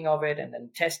tuning of it, and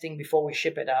then testing before we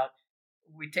ship it out.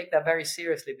 We take that very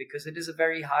seriously because it is a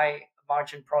very high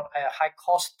margin product, a high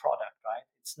cost product, right?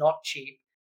 It's not cheap,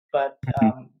 but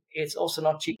it's also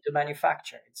not cheap to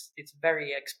manufacture. It's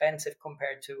very expensive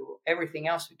compared to everything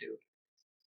else we do.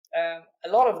 A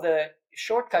lot of the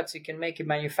shortcuts you can make in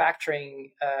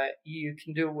manufacturing, you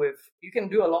can do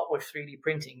a lot with 3D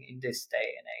printing in this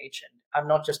day and age. And I'm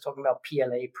not just talking about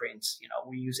PLA prints.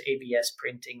 We use ABS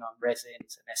printing on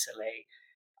resins and SLA.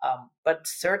 But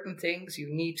certain things you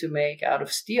need to make out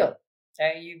of steel.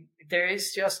 There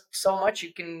is just so much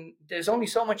there's only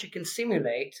so much you can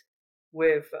simulate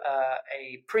with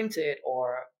a printed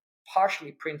or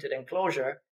partially printed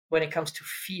enclosure when it comes to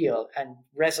feel and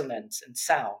resonance and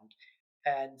sound.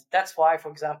 And that's why, for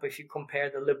example, if you compare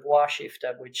the Le Bois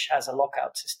shifter, which has a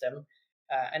lockout system,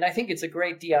 and I think it's a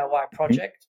great DIY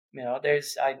project.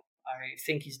 I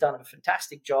think he's done a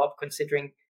fantastic job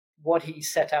considering what he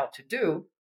set out to do,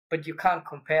 but you can't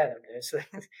compare them.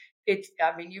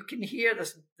 You can hear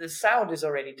the sound is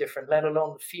already different, let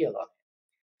alone the feel of it.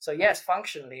 So yes,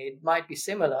 functionally it might be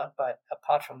similar, but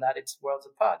apart from that, it's worlds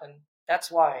apart. And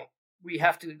that's why we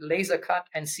have to laser cut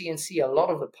and CNC a lot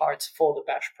of the parts for the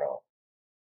Bash Pro.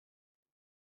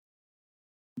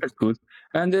 That's good.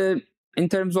 And in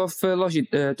terms of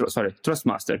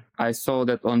Trustmaster, I saw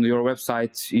that on your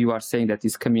website you are saying that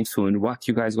it's coming soon. What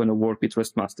you guys going to work with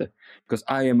Trustmaster? Because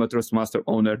I am a Trustmaster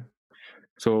owner.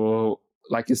 So,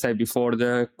 like you said, before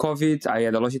the COVID, I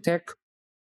had a Logitech,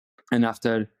 and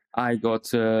after I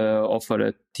got offered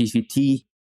a TVT,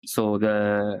 so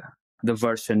the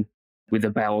version with the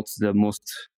belts, the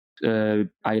most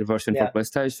higher version for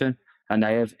PlayStation, and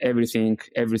I have everything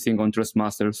on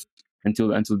Trustmasters until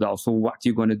now. So what are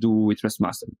you going to do with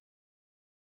Trustmaster?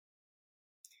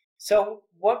 So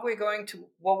what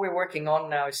we're working on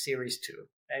now is Series 2.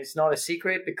 And it's not a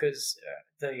secret because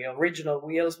the original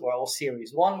wheels were all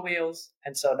Series 1 wheels,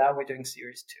 and so now we're doing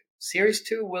Series 2. Series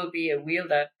 2 will be a wheel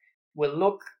that will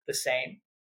look the same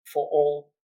for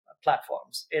all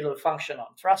platforms. It'll function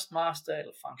on Thrustmaster,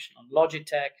 it'll function on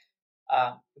Logitech,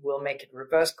 we'll make it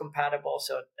reverse compatible.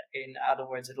 So in other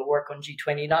words, it'll work on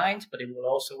G29s, but it will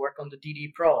also work on the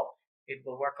DD Pro. It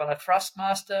will work on a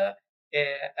Thrustmaster.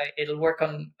 It'll work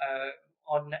on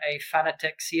a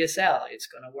Fanatec CSL. It's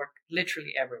going to work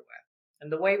literally everywhere.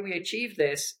 And the way we achieve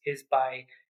this is by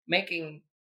making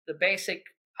the basic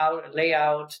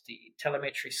layout, the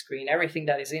telemetry screen, everything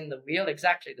that is in the wheel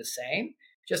exactly the same.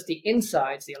 Just the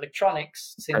insides, the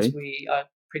electronics, since we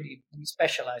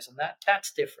specialize on that,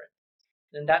 that's different.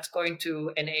 And that's going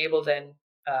to enable then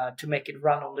to make it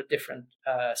run on the different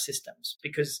systems.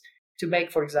 Because to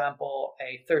make, for example,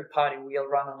 a third-party wheel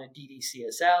run on a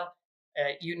DD-CSL,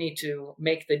 you need to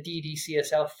make the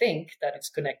DD-CSL think that it's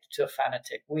connected to a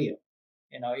Fanatec wheel.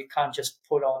 You can't just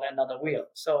put on another wheel.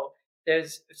 So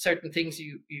there's certain things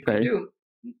you can do.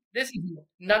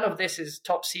 None of this is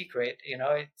top secret.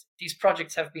 These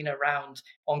projects have been around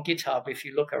on GitHub. If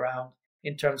you look around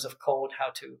in terms of code,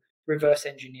 how to reverse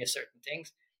engineer certain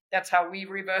things. That's how we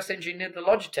reverse engineered the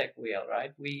Logitech wheel,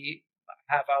 right? We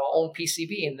have our own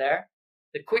PCB in there.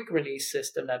 The quick release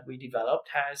system that we developed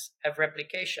has a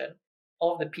replication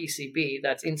of the PCB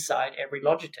that's inside every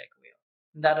Logitech wheel.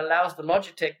 And that allows the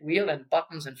Logitech wheel and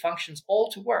buttons and functions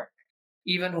all to work,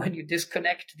 even when you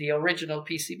disconnect the original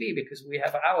PCB, because we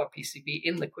have our PCB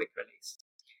in the quick release.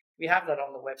 We have that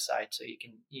on the website, so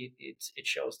it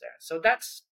shows there. So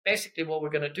that's basically what we're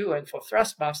going to do. And for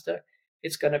Thrustmaster,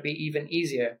 it's going to be even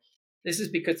easier. This is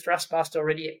because Thrustmaster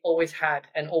already always had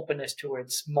an openness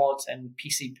towards mods and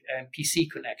PC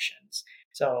connections.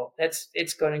 So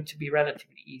it's going to be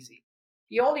relatively easy.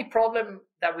 The only problem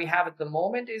that we have at the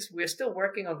moment is we're still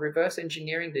working on reverse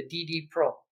engineering the DD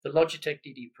Pro, the Logitech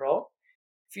DD Pro.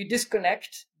 If you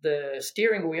disconnect the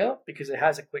steering wheel because it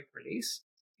has a quick release,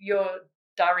 your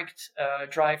direct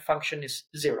drive function is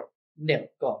nil,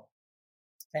 gone.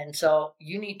 And so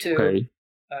you need to,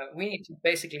 we need to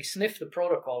basically sniff the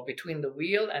protocol between the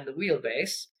wheel and the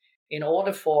wheelbase in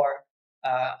order for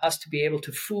us to be able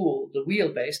to fool the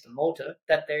wheelbase, the motor,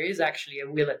 that there is actually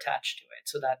a wheel attached to it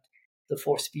so that the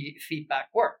force feedback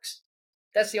works.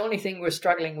 That's the only thing we're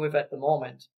struggling with at the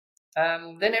moment.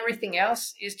 Then everything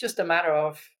else is just a matter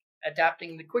of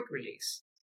adapting the quick release.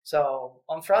 So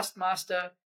on Thrustmaster,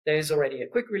 there's already a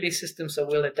quick release system, so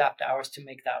we'll adapt ours to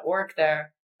make that work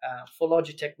there. For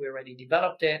Logitech, we already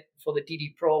developed it. For the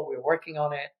DD Pro, we're working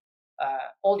on it.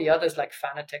 All the others like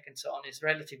Fanatec and so on is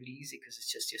relatively easy because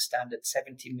it's just your standard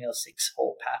 70mm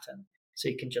 6-hole pattern. So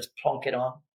you can just plonk it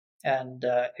on and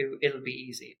it'll be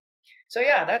easy. So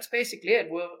yeah, that's basically it.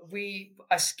 We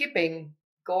are skipping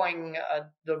going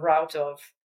the route of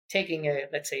taking a,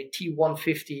 let's say,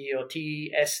 T150 or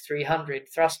TS300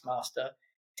 Thrustmaster,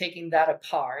 taking that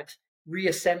apart,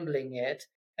 reassembling it,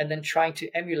 and then trying to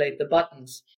emulate the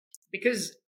buttons.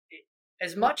 Because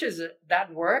as much as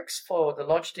that works for the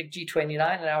Logitech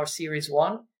G29 and our Series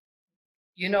 1,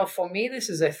 for me, this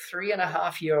is a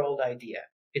 3.5-year-old idea.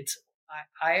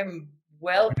 I am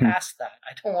well past that.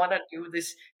 I don't want to do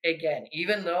this again,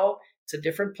 even though it's a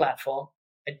different platform.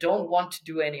 I don't want to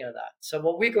do any of that. So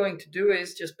what we're going to do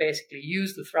is just basically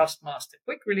use the Thrustmaster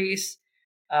quick release,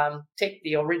 take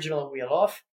the original wheel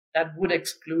off. That would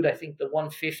exclude, I think, the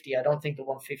 150. I don't think the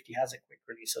 150 has a quick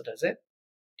release, or does it?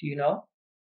 Do you know?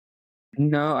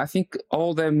 No, I think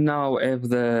all them now have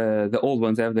the old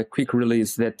ones have the quick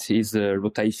release that is a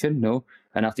rotation, no?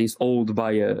 And after it's old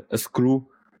by a screw.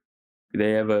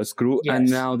 They have a screw, Yes. And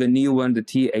now the new one, the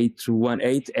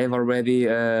T818, have already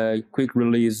a quick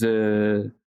release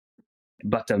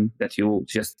button that you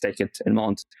just take it and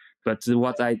mount. But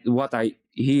what I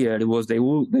hear was they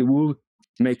will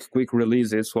make quick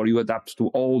releases for you adapt to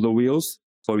all the wheels,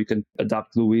 so you can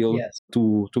adapt the wheel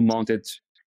to mount it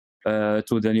to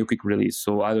the new quick release.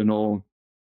 So I don't know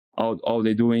how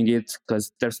they're doing it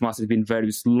because Thrustmaster has been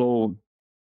very slow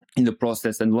in the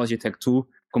process, and Logitech too,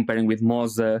 comparing with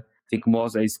Moza. I think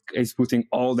Moza is putting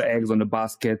all the eggs on the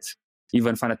basket.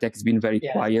 Even Fanatec has been very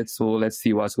quiet, so let's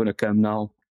see what's going to come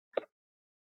now.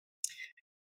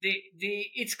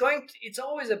 It's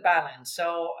always a balance.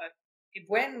 So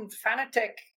when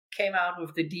Fanatec came out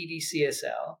with the DD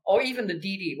CSL, or even the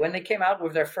DD, when they came out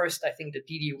with their first, I think the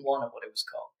DD1 or what it was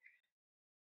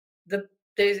called,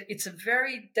 it's a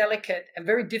very delicate and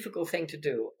very difficult thing to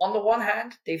do. On the one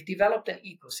hand, they've developed an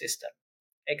ecosystem,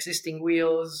 existing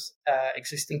wheels,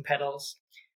 existing pedals,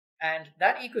 and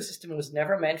that ecosystem was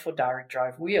never meant for direct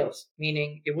drive wheels,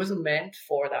 meaning it wasn't meant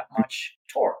for that much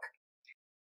torque.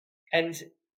 And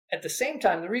at the same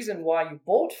time, the reason why you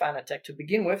bought Fanatec to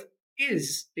begin with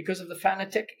is because of the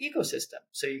Fanatec ecosystem.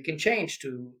 So you can change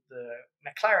to the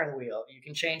McLaren wheel, you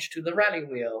can change to the Rally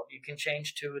wheel, you can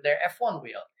change to their F1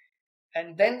 wheel.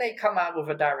 And then they come out with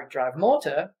a direct drive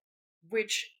motor,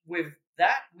 which with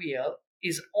that wheel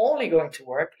is only going to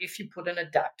work if you put an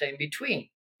adapter in between.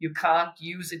 You can't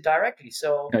use it directly.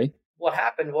 So what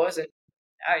happened was,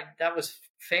 that was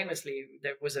famously,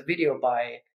 there was a video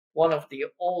by one of the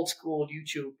old school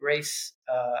YouTube race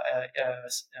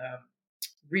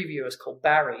reviewers called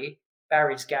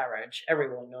Barry's Garage.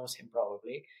 Everyone knows him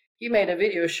probably. He made a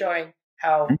video showing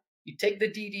how you take the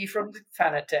DD from the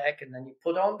Fanatec and then you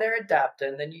put on their adapter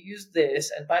and then you use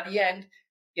this. And by the end,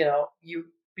 you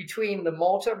between the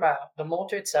motor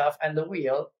itself and the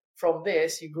wheel, from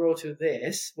this, you grow to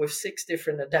this with 6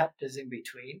 different adapters in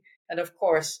between. And of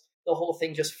course, the whole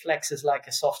thing just flexes like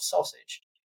a soft sausage.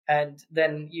 And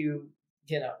then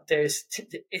it's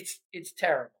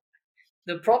terrible.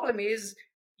 The problem is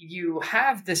you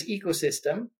have this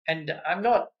ecosystem, and I'm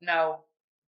not now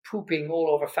pooping all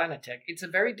over Fanatec. It's a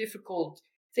very difficult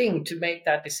thing to make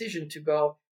that decision to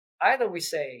go, either we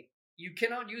say, you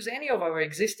cannot use any of our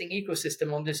existing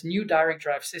ecosystem on this new direct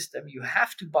drive system. You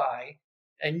have to buy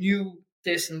a new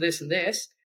this and this and this.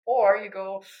 Or you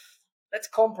go, let's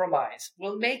compromise.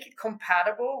 We'll make it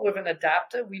compatible with an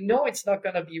adapter. We know it's not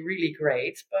going to be really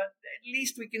great, but at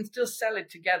least we can still sell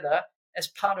it together as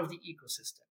part of the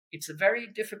ecosystem. It's a very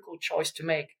difficult choice to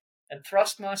make. And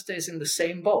Thrustmaster is in the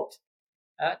same boat.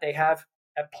 They have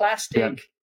a plastic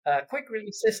quick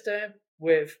release system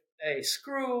with a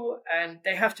screw, and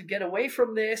they have to get away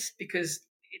from this because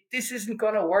this isn't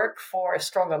going to work for a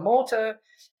stronger motor.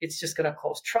 It's just going to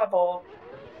cause trouble.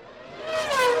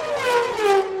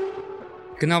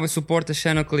 can always support the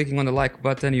channel clicking on the like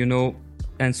button,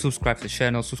 and subscribe to the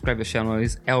channel. Subscribe to the channel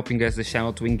is helping us, the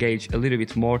channel, to engage a little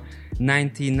bit more.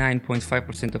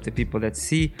 99.5% of the people that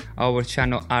see our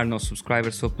channel are not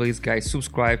subscribers, so please guys,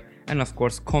 subscribe, and of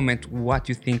course comment what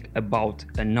you think about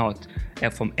a note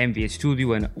from MVH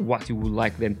Studio and what you would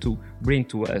like them to bring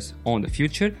to us on the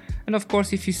future. And of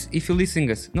course, if you listen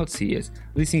us, not see us,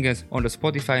 listen us on the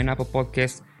Spotify and Apple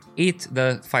Podcasts, hit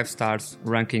the 5 stars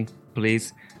ranking,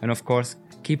 please. And of course,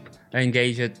 keep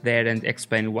engaged there and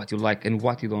explain what you like and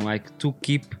what you don't like to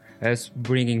keep us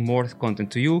bringing more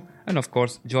content to you. And of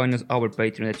course, join us our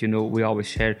Patreon that we always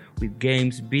share with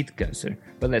games beat cancer.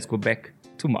 But let's go back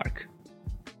to Mark.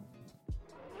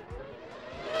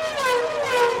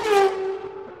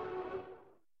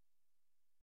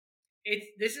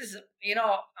 This is,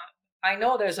 I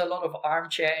know there's a lot of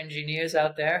armchair engineers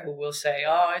out there who will say,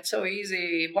 "Oh, it's so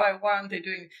easy. Why aren't they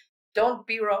doing?" Don't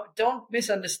be wrong. Don't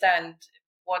misunderstand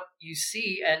what you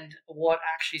see and what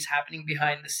actually is happening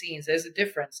behind the scenes. There's a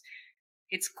difference.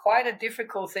 It's quite a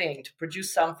difficult thing to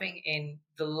produce something in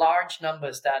the large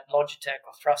numbers that Logitech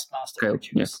or Thrustmaster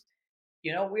produce.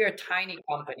 Yeah. We're a tiny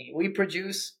company. We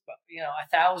produce,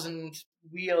 1,000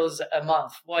 wheels a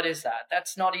month. What is that?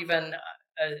 That's not even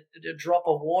a drop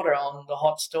of water on the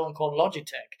hot stone called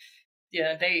Logitech.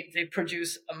 They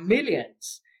produce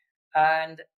millions.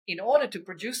 And in order to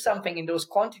produce something in those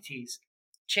quantities,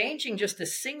 changing just a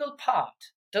single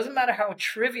part, doesn't matter how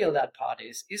trivial that part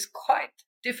is quite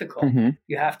difficult. Mm-hmm.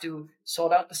 You have to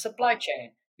sort out the supply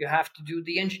chain. You have to do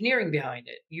the engineering behind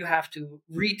it. You have to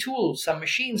retool some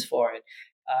machines for it,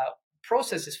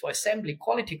 processes for assembly,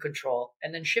 quality control,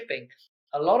 and then shipping.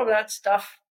 A lot of that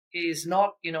stuff is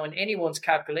not, in anyone's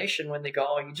calculation when they go,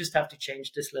 "Oh, you just have to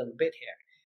change this little bit here."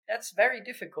 That's very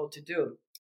difficult to do.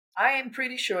 I am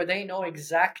pretty sure they know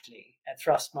exactly at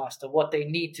Thrustmaster what they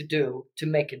need to do to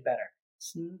make it better.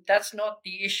 That's not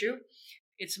the issue.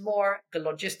 It's more the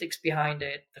logistics behind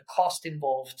it, the cost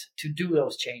involved to do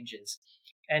those changes.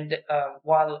 And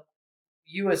while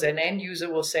you as an end user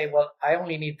will say, "Well, I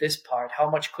only need this part. How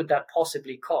much could that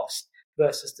possibly cost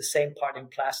versus the same part in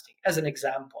plastic?" As an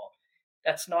example,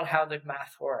 that's not how the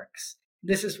math works.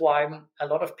 This is why a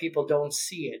lot of people don't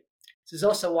see it. This is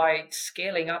also why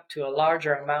scaling up to a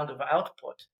larger amount of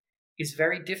output is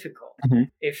very difficult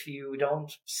if you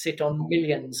don't sit on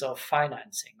millions of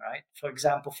financing, right? For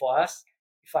example, for us,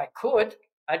 if I could,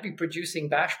 I'd be producing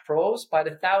Bash Pros by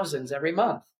the thousands every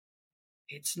month.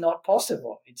 It's not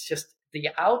possible. It's just the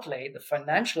outlay, the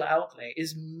financial outlay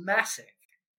is massive.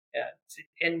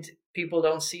 And people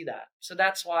don't see that. So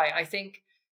that's why I think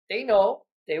they know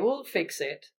they will fix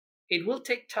it. It will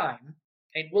take time.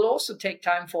 It will also take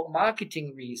time for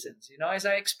marketing reasons. As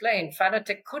I explained,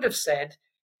 Fanatec could have said,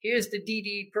 "Here's the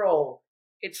DD Pro.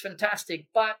 It's fantastic,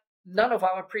 but none of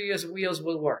our previous wheels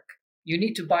will work. You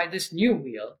need to buy this new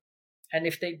wheel." And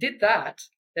if they did that,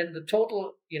 then the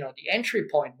total, the entry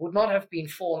point would not have been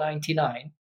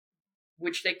 $499,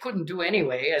 which they couldn't do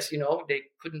anyway, as they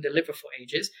couldn't deliver for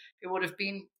ages. It would have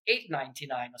been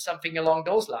 $899 or something along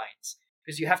those lines,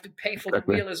 because you have to pay for the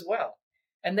wheel as well.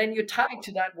 And then you're tied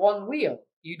to that one wheel.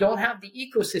 You don't have the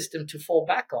ecosystem to fall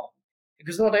back on,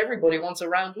 because not everybody wants a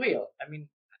round wheel. I mean,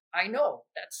 I know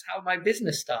that's how my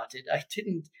business started. I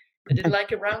didn't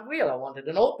like a round wheel. I wanted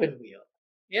an open wheel.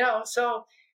 So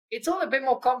it's all a bit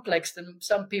more complex than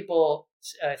some people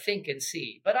think and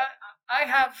see. But I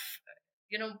have,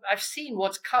 I've seen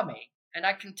what's coming, and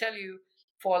I can tell you,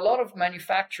 for a lot of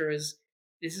manufacturers,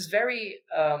 this is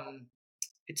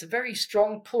it's a very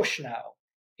strong push now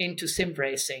into sim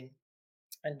racing,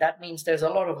 and that means there's a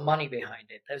lot of money behind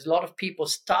it. There's a lot of people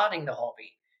starting the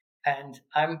hobby, and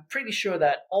I'm pretty sure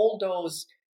that all those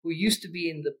who used to be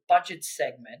in the budget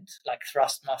segment, like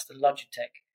Thrustmaster,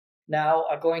 Logitech, now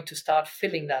are going to start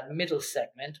filling that middle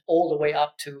segment all the way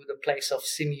up to the place of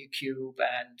SimuCube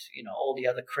and all the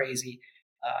other crazy,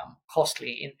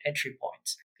 costly entry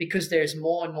points, because there's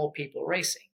more and more people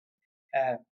racing.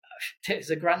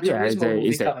 There's a Gran Turismo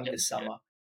movie coming this summer.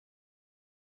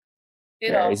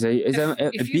 It's a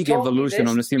big evolution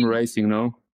on the sim racing,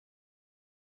 no?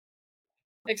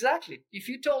 Exactly. If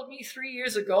you told me 3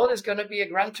 years ago there's going to be a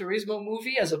Gran Turismo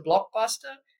movie as a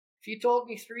blockbuster, if you told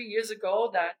me 3 years ago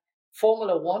that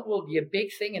Formula One will be a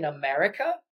big thing in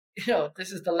America,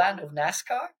 this is the land of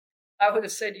NASCAR, I would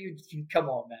have said to you, "Come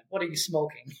on, man, what are you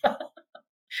smoking?"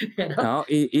 No,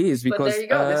 it is, because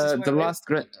the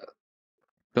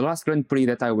last Grand Prix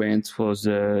that I went was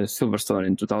Silverstone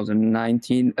in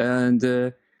 2019, and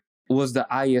was the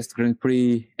highest Grand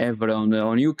Prix ever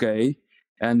on UK,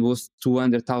 and was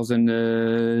 200,000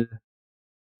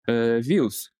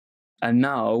 views. and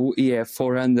now he have Yeah,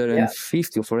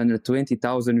 450 or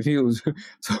 420,000 views.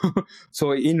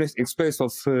 so in the space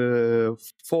of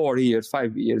 4 years,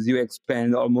 5 years, you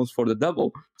expand almost for the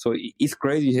double. So it's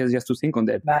crazy just to think on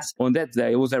that. massive. On that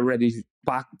day, it was already It's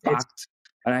packed,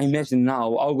 and I imagine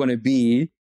now how gonna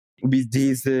be with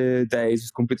these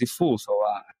days completely full. So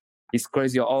it's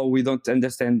crazy how we don't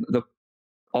understand the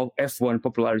how F1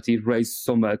 popularity raised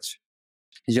so much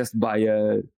just by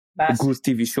a good massive.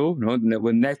 TV show. No,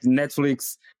 when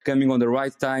Netflix coming on the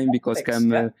right time because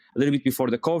come Yeah, a little bit before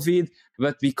the COVID,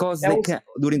 but because that they was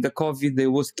during the COVID they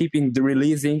was keeping the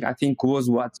releasing. I think was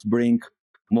what bring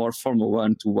more Formula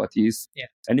One to what is, yeah,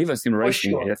 and even sim for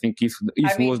racing. sure. I think if I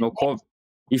it mean, was no COVID,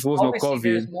 if it was no obviously,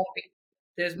 COVID,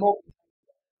 there's more.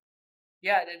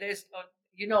 Yeah, there's,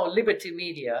 Liberty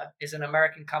Media is an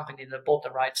American company that bought the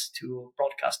rights to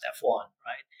broadcast F1,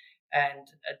 right? And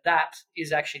that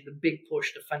is actually the big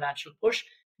push, the financial push.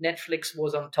 Netflix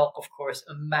was on top, of course,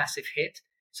 a massive hit.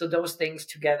 So those things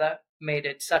together made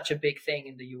it such a big thing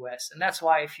in the US. And that's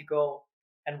why if you go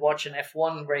and watch an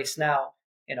F1 race now,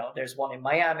 there's one in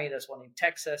Miami, there's one in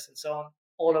Texas, and so on.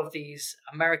 All of these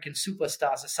American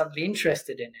superstars are suddenly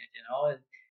interested in it, and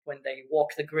when they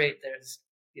walk the grid, there's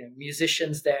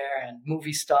musicians there and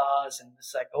movie stars, and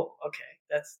it's like, oh, okay,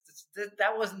 that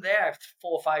wasn't there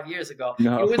 4 or 5 years ago.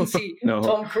 no, You wouldn't see no,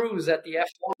 Tom Cruise at the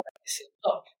F1 race,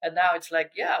 and now it's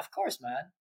like, yeah, of course,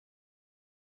 man.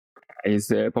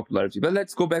 is popularity. But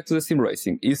let's go back to the sim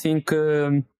racing. You think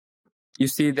you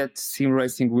see that sim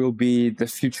racing will be the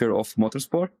future of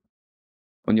motorsport,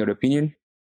 on your opinion?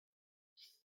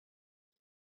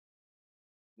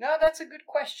 No, that's a good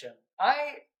question.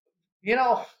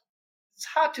 It's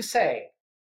hard to say.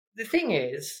 The thing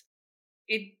is,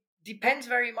 it depends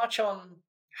very much on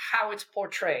how it's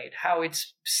portrayed, how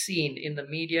it's seen in the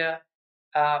media,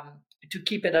 to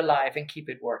keep it alive and keep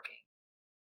it working.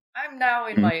 I'm now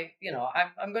in Mm. my,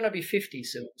 I'm going to be 50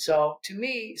 soon. So to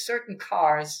me, certain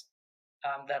cars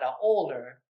that are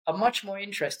older are much more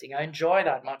interesting. I enjoy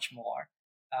that much more.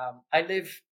 I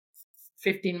live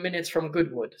 15 minutes from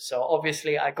Goodwood. So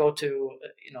obviously I go to,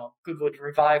 Goodwood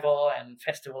Revival and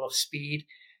Festival of Speed,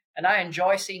 and I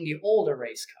enjoy seeing the older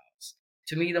race cars.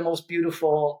 To me, the most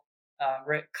beautiful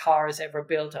cars ever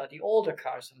built are the older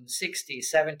cars from the 60s,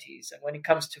 70s. And when it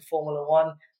comes to Formula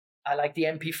One, I like the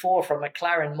MP4 from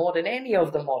McLaren more than any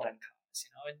of the modern cars.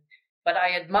 But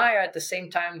I admire at the same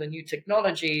time the new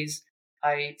technologies.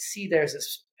 I see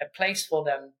there's a place for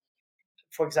them.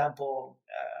 For example,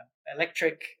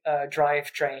 electric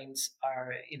drive trains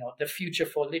are, the future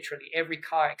for literally every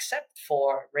car except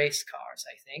for race cars,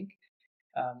 I think.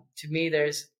 To me,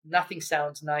 there's nothing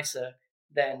sounds nicer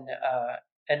than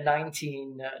a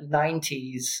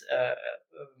 1990s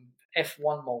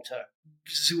F1 motor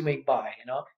zooming by.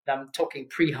 I'm talking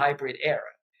pre-hybrid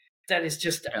era. That is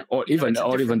just, Yeah, it's a or even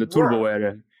the different turbo world.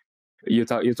 era.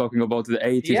 You're talking about the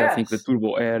 80s. I think the Yes.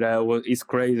 turbo era is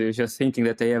crazy. Just thinking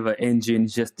that they have an engine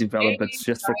just developed 80s,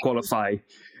 just for 90s, qualify,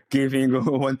 giving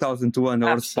 1,200 absolutely.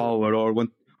 horsepower or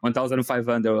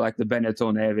 1,500 like the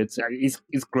Benetton have. It's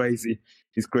crazy.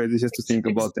 It's crazy just to think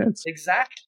It's about that.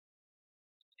 exactly.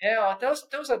 Yeah,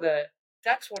 those are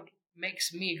that's what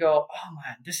makes me go, oh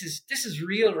man, this is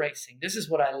real racing. This is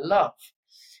what I love.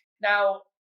 Now,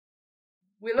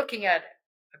 we're looking at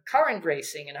current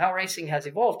racing and how racing has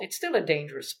evolved. It's still a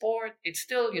dangerous sport. It's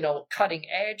still, cutting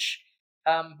edge,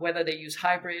 whether they use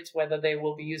hybrids, whether they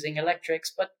will be using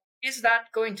electrics. But is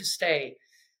that going to stay?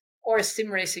 Or is sim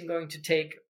racing going to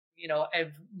take,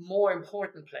 a more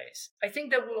important place? I think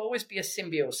there will always be a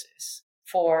symbiosis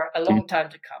for a Mm, long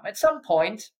time to come. At some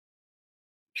point,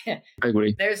 I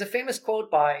agree. there's a famous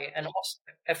quote by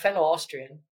a fellow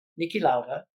Austrian, Niki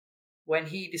Lauda, when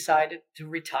he decided to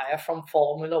retire from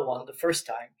Formula One the first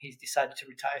time. He decided to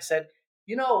retire. Said,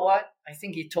 "You know what? I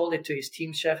think he told it to his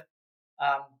team chef.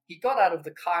 He got out of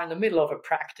the car in the middle of a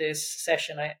practice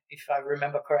session, if I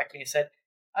remember correctly. He said,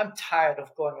 'I'm tired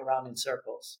of going around in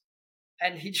circles.'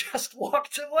 And he just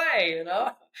walked away.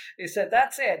 He said,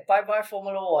 'That's it. Bye-bye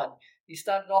Formula One.' He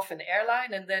started off in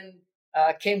airline and then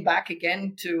came back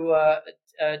again to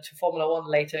Formula One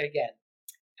later again.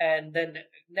 And then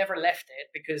never left it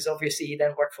because obviously he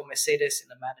then worked for Mercedes in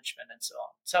the management and so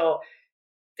on. So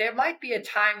there might be a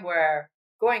time where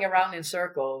going around in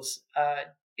circles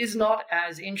is not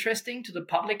as interesting to the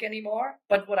public anymore.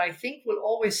 But what I think will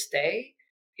always stay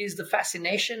is the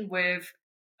fascination with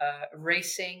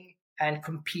racing and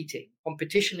competing.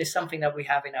 Competition is something that we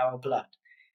have in our blood.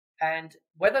 And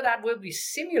whether that will be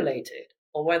simulated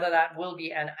or whether that will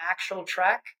be an actual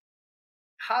track,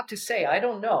 hard to say. I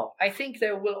don't know. I think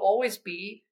there will always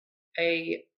be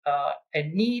a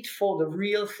need for the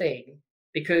real thing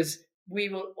because we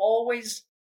will always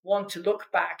want to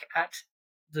look back at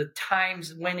the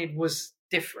times when it was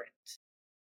different.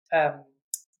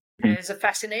 There's a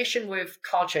fascination with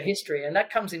culture history, and that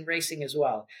comes in racing as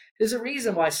well. There's a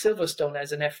reason why Silverstone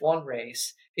as an F1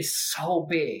 race is so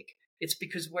big. It's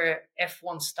because where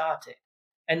F1 started.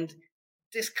 And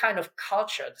this kind of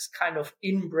culture, this kind of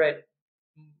inbred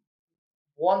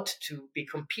want to be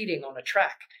competing on a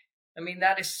track, I mean,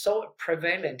 that is so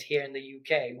prevalent here in the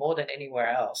UK more than anywhere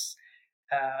else.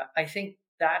 I think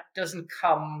that doesn't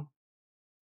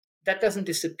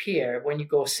disappear when you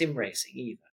go sim racing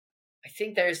either. I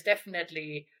think there's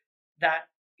definitely that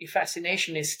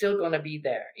fascination is still going to be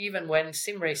there, even when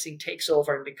sim racing takes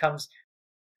over and becomes,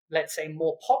 let's say,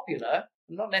 more popular,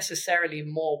 not necessarily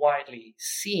more widely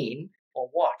seen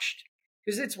or watched.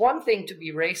 Because it's one thing to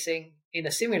be racing in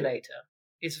a simulator.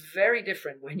 It's very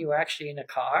different when you're actually in a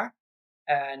car.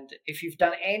 And if you've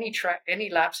done any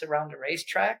laps around a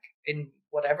racetrack in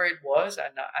whatever it was,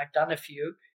 and I've done a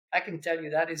few, I can tell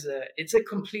you that it's a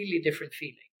completely different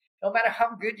feeling. No matter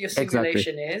how good your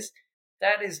simulation is,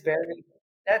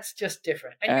 that's just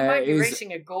different. And you might be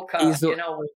racing a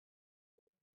go-kart,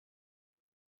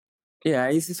 Yeah,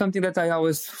 it's something that I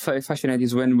always fascinated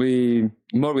is when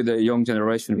more with the young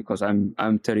generation, because I'm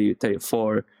 30,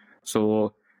 34.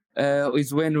 So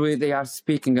it's when they are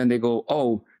speaking and they go,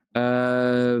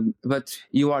 but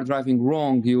you are driving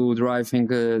wrong. You driving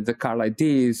the car like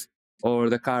this, or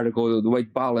the car go the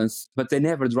weight balance, but they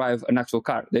never drive an actual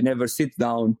car. They never sit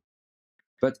down.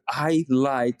 But I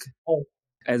like,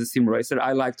 as a sim racer,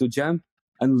 I like to jump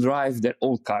and drive their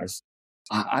old cars.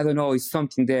 I don't know, it's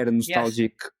something there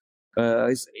nostalgic.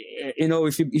 Yes.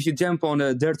 If you jump on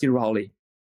a dirty rally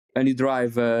and you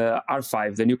drive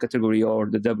R5, the new category, or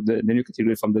the new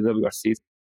category from the WRC,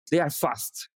 they are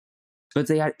fast, but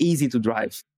they are easy to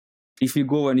drive. If you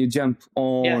go and you jump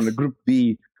on Group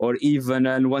B or even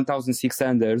on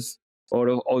 1600s or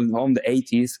on the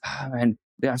 80s, man,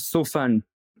 they are so fun.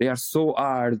 They are so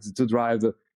hard to drive.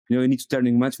 You need to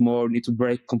turning much more, need to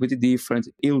brake completely different,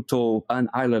 heel toe, and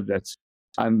I love that.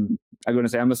 I'm going to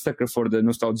say I'm a sucker for the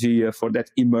nostalgia, for that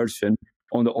immersion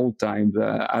on the old times.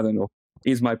 I don't know.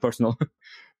 It's my personal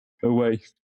way.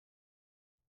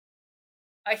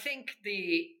 I think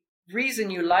the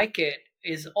reason you like it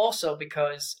is also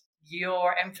because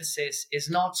your emphasis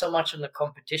is not so much on the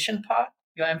competition part.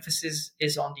 Your emphasis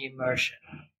is on the immersion.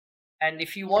 And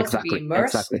if you want to be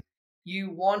immersed,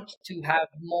 you want to have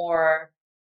more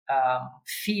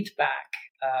feedback.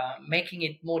 Making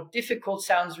it more difficult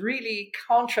sounds really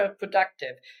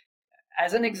counterproductive.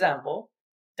 As an example,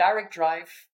 direct drive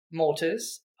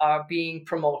motors are being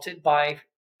promoted by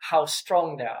how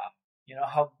strong they are,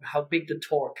 how big the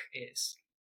torque is.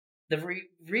 The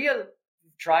real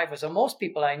drivers, or most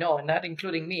people I know, and not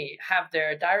including me, have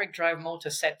their direct drive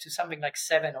motor set to something like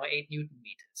 7 or 8 Newton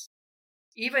meters.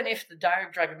 Even if the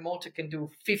direct drive motor can do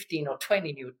 15 or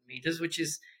 20 Newton meters, which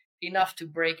is enough to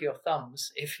break your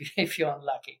thumbs if you're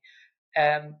unlucky.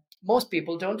 Most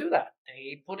people don't do that.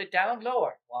 They put it down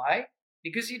lower. Why?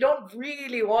 Because you don't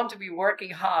really want to be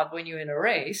working hard when you're in a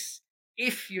race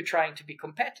if you're trying to be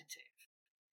competitive.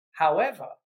 However,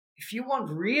 if you want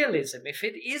realism, if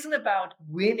it isn't about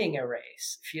winning a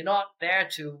race, if you're not there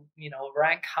to,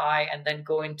 rank high and then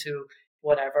go into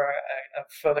whatever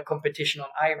further competition on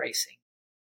iRacing,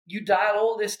 you dial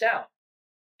all this down.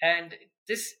 And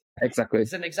this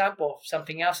is an example of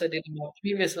something else I did in my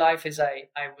previous life. Is I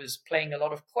was playing a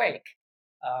lot of Quake,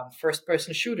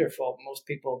 first-person shooter. For most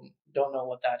people, don't know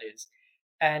what that is.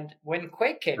 And when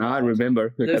Quake came out, I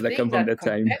remember because I come from that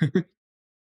time.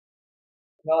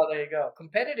 Well, there you go.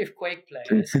 Competitive Quake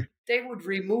players, they would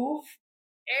remove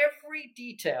every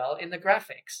detail in the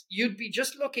graphics. You'd be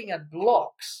just looking at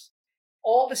blocks.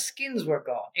 All the skins were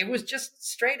gone. It was just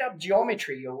straight up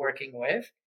geometry you're working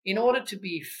with in order to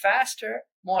be faster,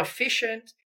 more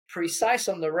efficient, precise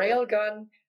on the railgun,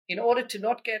 in order to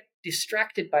not get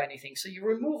distracted by anything. So you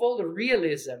remove all the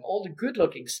realism, all the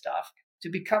good-looking stuff to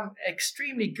become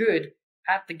extremely good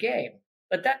at the game.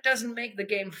 But that doesn't make the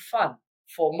game fun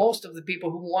for most of the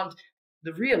people who want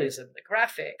the realism, the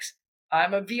graphics.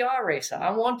 I'm a VR racer.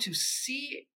 I want to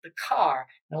see the car,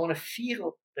 and I want to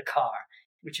feel the car,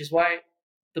 which is why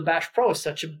the Bash Pro is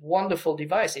such a wonderful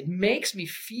device. It makes me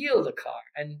feel the car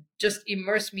and just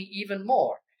immerse me even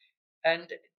more.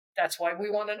 And that's why we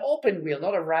want an open wheel,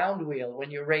 not a round wheel when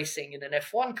you're racing in an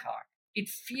F1 car. It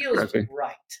feels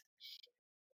right.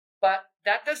 But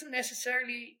that doesn't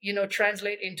necessarily,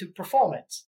 translate into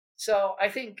performance. So I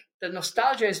think the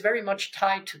nostalgia is very much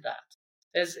tied to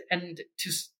that. And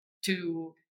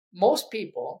to most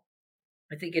people,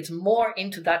 I think it's more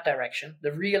into that direction,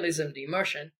 the realism, the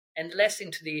immersion, and less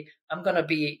into the I'm going to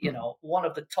be, one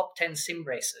of the top 10 sim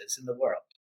racers in the world.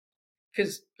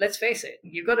 Because let's face it,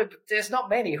 there's not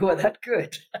many who are that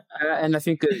good. And I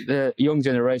think the young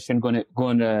generation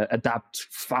gonna adapt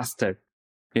faster.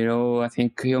 I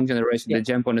think young generation, they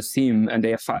jump on a sim and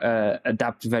they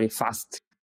adapt very fast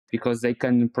because they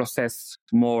can process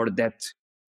more that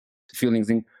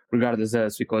feelings regardless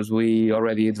us, because we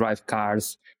already drive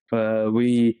cars. For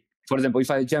example, if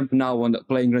I jump now on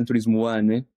playing Gran Turismo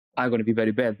 1, I'm going to be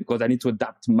very bad because I need to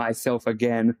adapt myself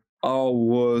again how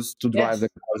was to drive the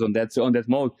cars on that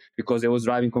mode, because I was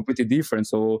driving completely different.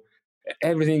 So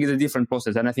everything is a different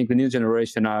process. And I think the new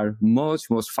generation are much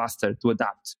faster to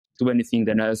adapt to anything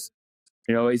than us.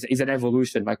 It's an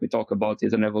evolution, like we talk about.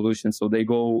 It's an evolution. So they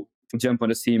go jump on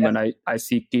the sim, and I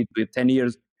see kids with 10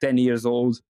 years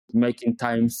old making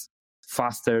times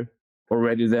faster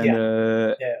already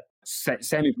than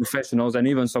semi-professionals and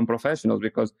even some professionals,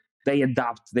 because they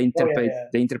adapt, they interpret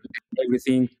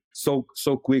everything so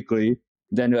quickly.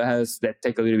 Then us that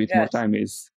take a little bit more time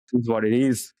is what it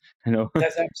is.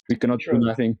 That's we cannot do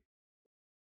nothing.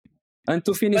 And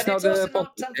to finish but now, it's also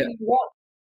not something you want.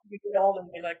 You get all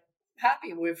and be like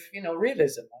happy with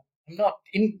realism. I'm not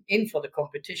in for the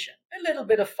competition. A little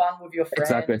bit of fun with your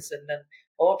friends, and then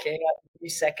okay, I'll be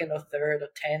second or third or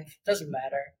 10th. Doesn't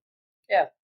matter. Yeah,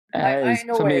 I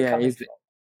know where you're coming from.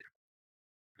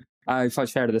 I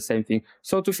share the same thing.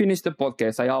 So to finish the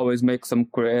podcast, I always make some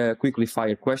quickly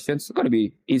fire questions. It's going to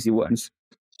be easy ones.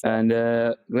 And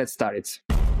let's start it.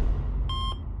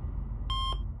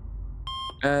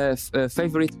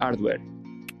 Favorite hardware?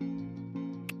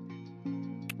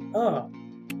 Oh,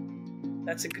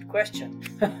 that's a good question.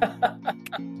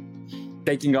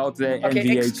 Taking out the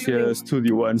MVH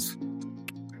studio ones.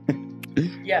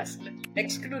 Yes,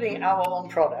 excluding our own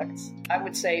products, I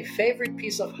would say favorite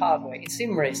piece of hardware in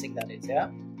sim racing, that is, yeah?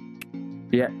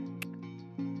 Yeah.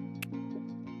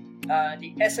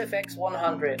 The SFX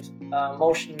 100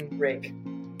 motion rig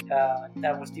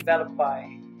that was developed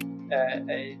by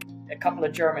a couple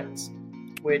of Germans,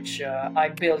 which I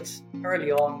built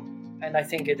early on, and I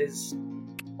think it is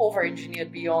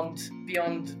over-engineered beyond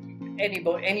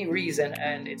any reason,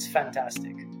 and it's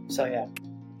fantastic. So yeah.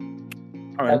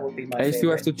 All right. That would be my favorite. If you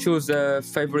have to choose a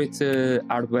favorite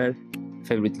hardware,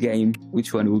 favorite game,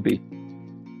 which one would be?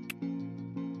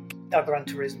 Gran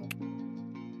Turismo.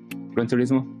 Gran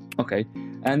Turismo? Okay.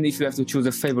 And if you have to choose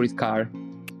a favorite car,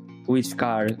 which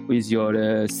car is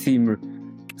your sim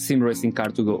racing car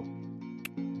to go?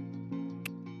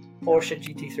 Porsche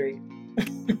GT3.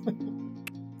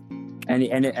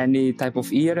 Any type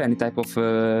of year, any type of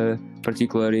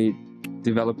particularly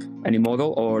develop any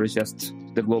model, or just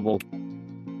the global?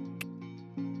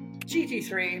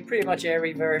 GT3, pretty much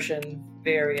every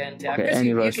variant. Yeah, okay, because any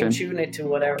you can tune it to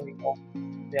whatever you want.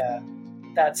 Yeah,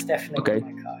 that's definitely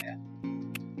my car. Yeah.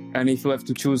 And if you have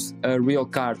to choose a real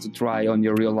car to try on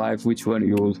your real life, which one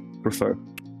you would prefer?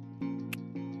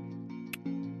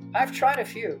 I've tried a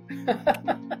few.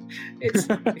 As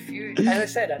I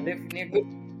said, I live near good.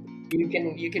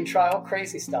 You can try all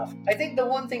crazy stuff. I think the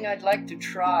one thing I'd like to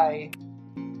try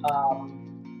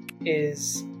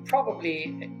is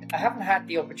probably, I haven't had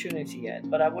the opportunity yet,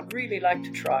 but I would really like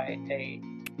to try a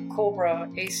Cobra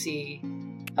AC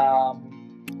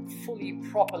fully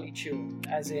properly tuned,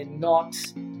 as in not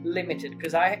limited,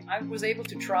 because I was able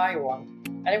to try one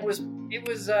and it was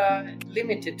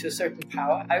limited to a certain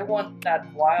power. I want that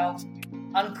wild,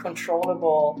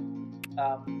 uncontrollable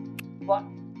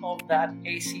button of that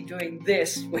AC doing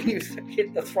this when you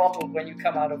hit the throttle when you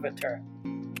come out of a turn.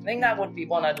 I think that would be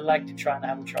one I'd like to try and I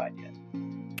haven't tried yet.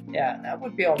 Yeah, that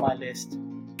would be on my list.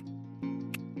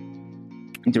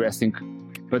 Interesting.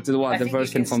 But what, the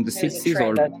version from the 60s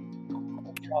or?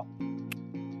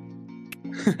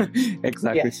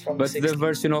 Exactly. Yes, but the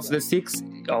version of the 6,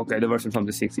 okay, the version from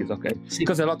the 60s, okay.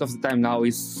 Because a lot of the time now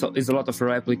is a lot of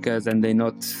replicas and they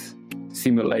not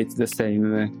simulate the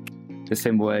same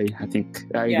way. I think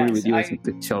I agree with you. I think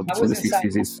the challenge of the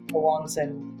 60s is once,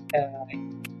 and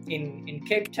in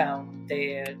Cape Town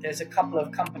there's a couple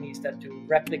of companies that do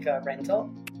replica rental,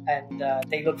 and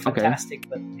they look fantastic,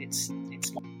 but it's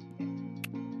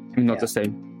not the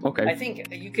same. Okay. I think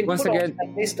you can put on a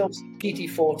list of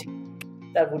GT40.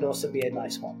 That would also be a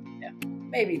nice one. Yeah,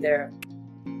 maybe they're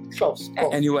close.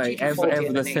 Anyway, have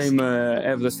the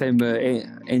same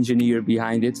engineer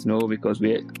behind it, because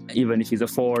even if it's a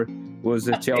 4, was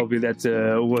a Shelby that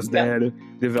was there,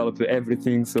 developed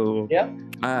everything. So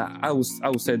I would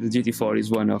say the GT4 is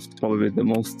one of probably the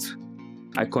most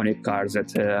iconic cars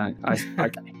that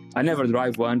I never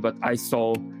drive one, but I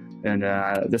saw, and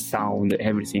the sound,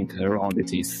 everything around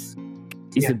it is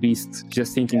is a beast.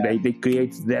 Just thinking they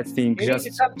create that thing just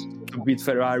to beat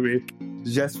Ferrari,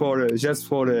 just for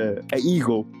a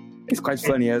ego. It's quite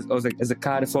funny as a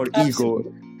car for ego.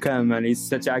 Come and it's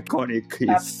such iconic.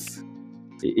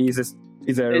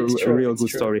 It's a real good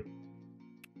story.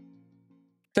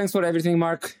 Thanks for everything,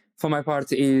 Mark. For my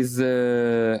part, is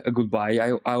a goodbye.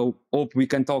 I hope we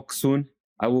can talk soon.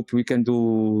 I hope we can do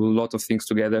a lot of things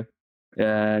together.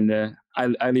 And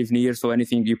I live near, so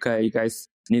anything you guys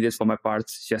need it for my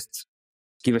part, just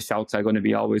give a shout. I'm going to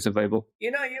be always available.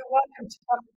 You're welcome to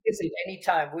come visit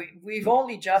anytime. We've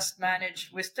only just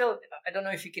managed. We're still. I don't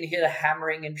know if you can hear the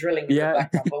hammering and drilling in the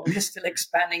background, but we're still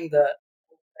expanding the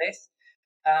place.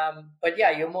 But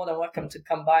yeah, you're more than welcome to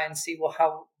come by and see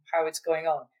how it's going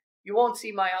on. You won't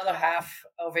see my other half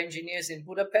of engineers in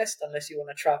Budapest unless you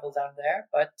want to travel down there.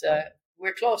 But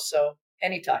we're close, so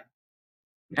anytime.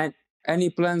 And any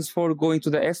plans for going to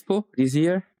the expo this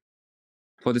year?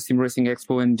 For the Sim Racing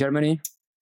Expo in Germany?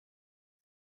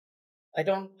 I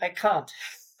can't.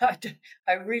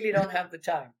 I really don't have the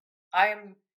time. I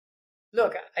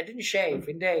didn't shave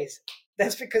in days.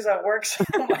 That's because I work so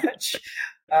much.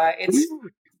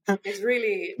 It's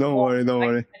really... Don't worry.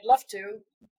 I'd love to.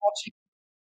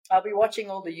 I'll be watching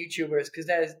all the YouTubers because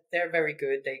they're very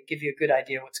good. They give you a good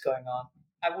idea what's going on.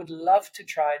 I would love to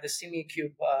try the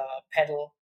SimiCube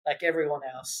pedal like everyone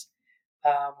else.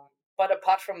 But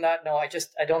apart from that, no, I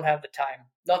don't have the time.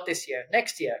 Not this year.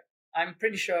 Next year. I'm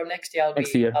pretty sure next year I'll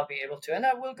be able to, and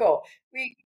I will go.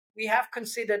 We have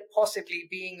considered possibly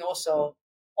being also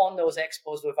on those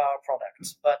expos with our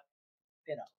products, but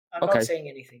I'm not saying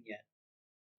anything yet.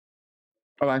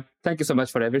 All right. Thank you so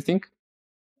much for everything.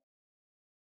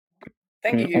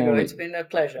 Thank you, Hugo. It's been a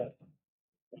pleasure.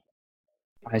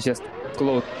 I just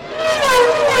closed.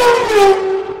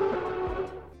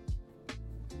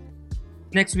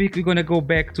 Next week, we're going to go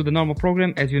back to the normal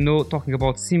program, as you know, talking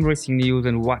about sim racing news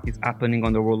and what is happening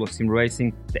on the world of sim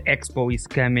racing. The expo is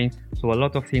coming, so a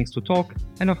lot of things to talk.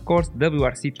 And of course,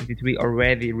 WRC23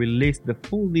 already released the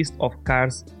full list of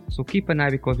cars, so keep an eye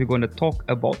because we're going to talk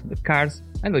about the cars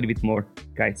and a little bit more.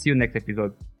 Guys, see you next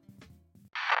episode.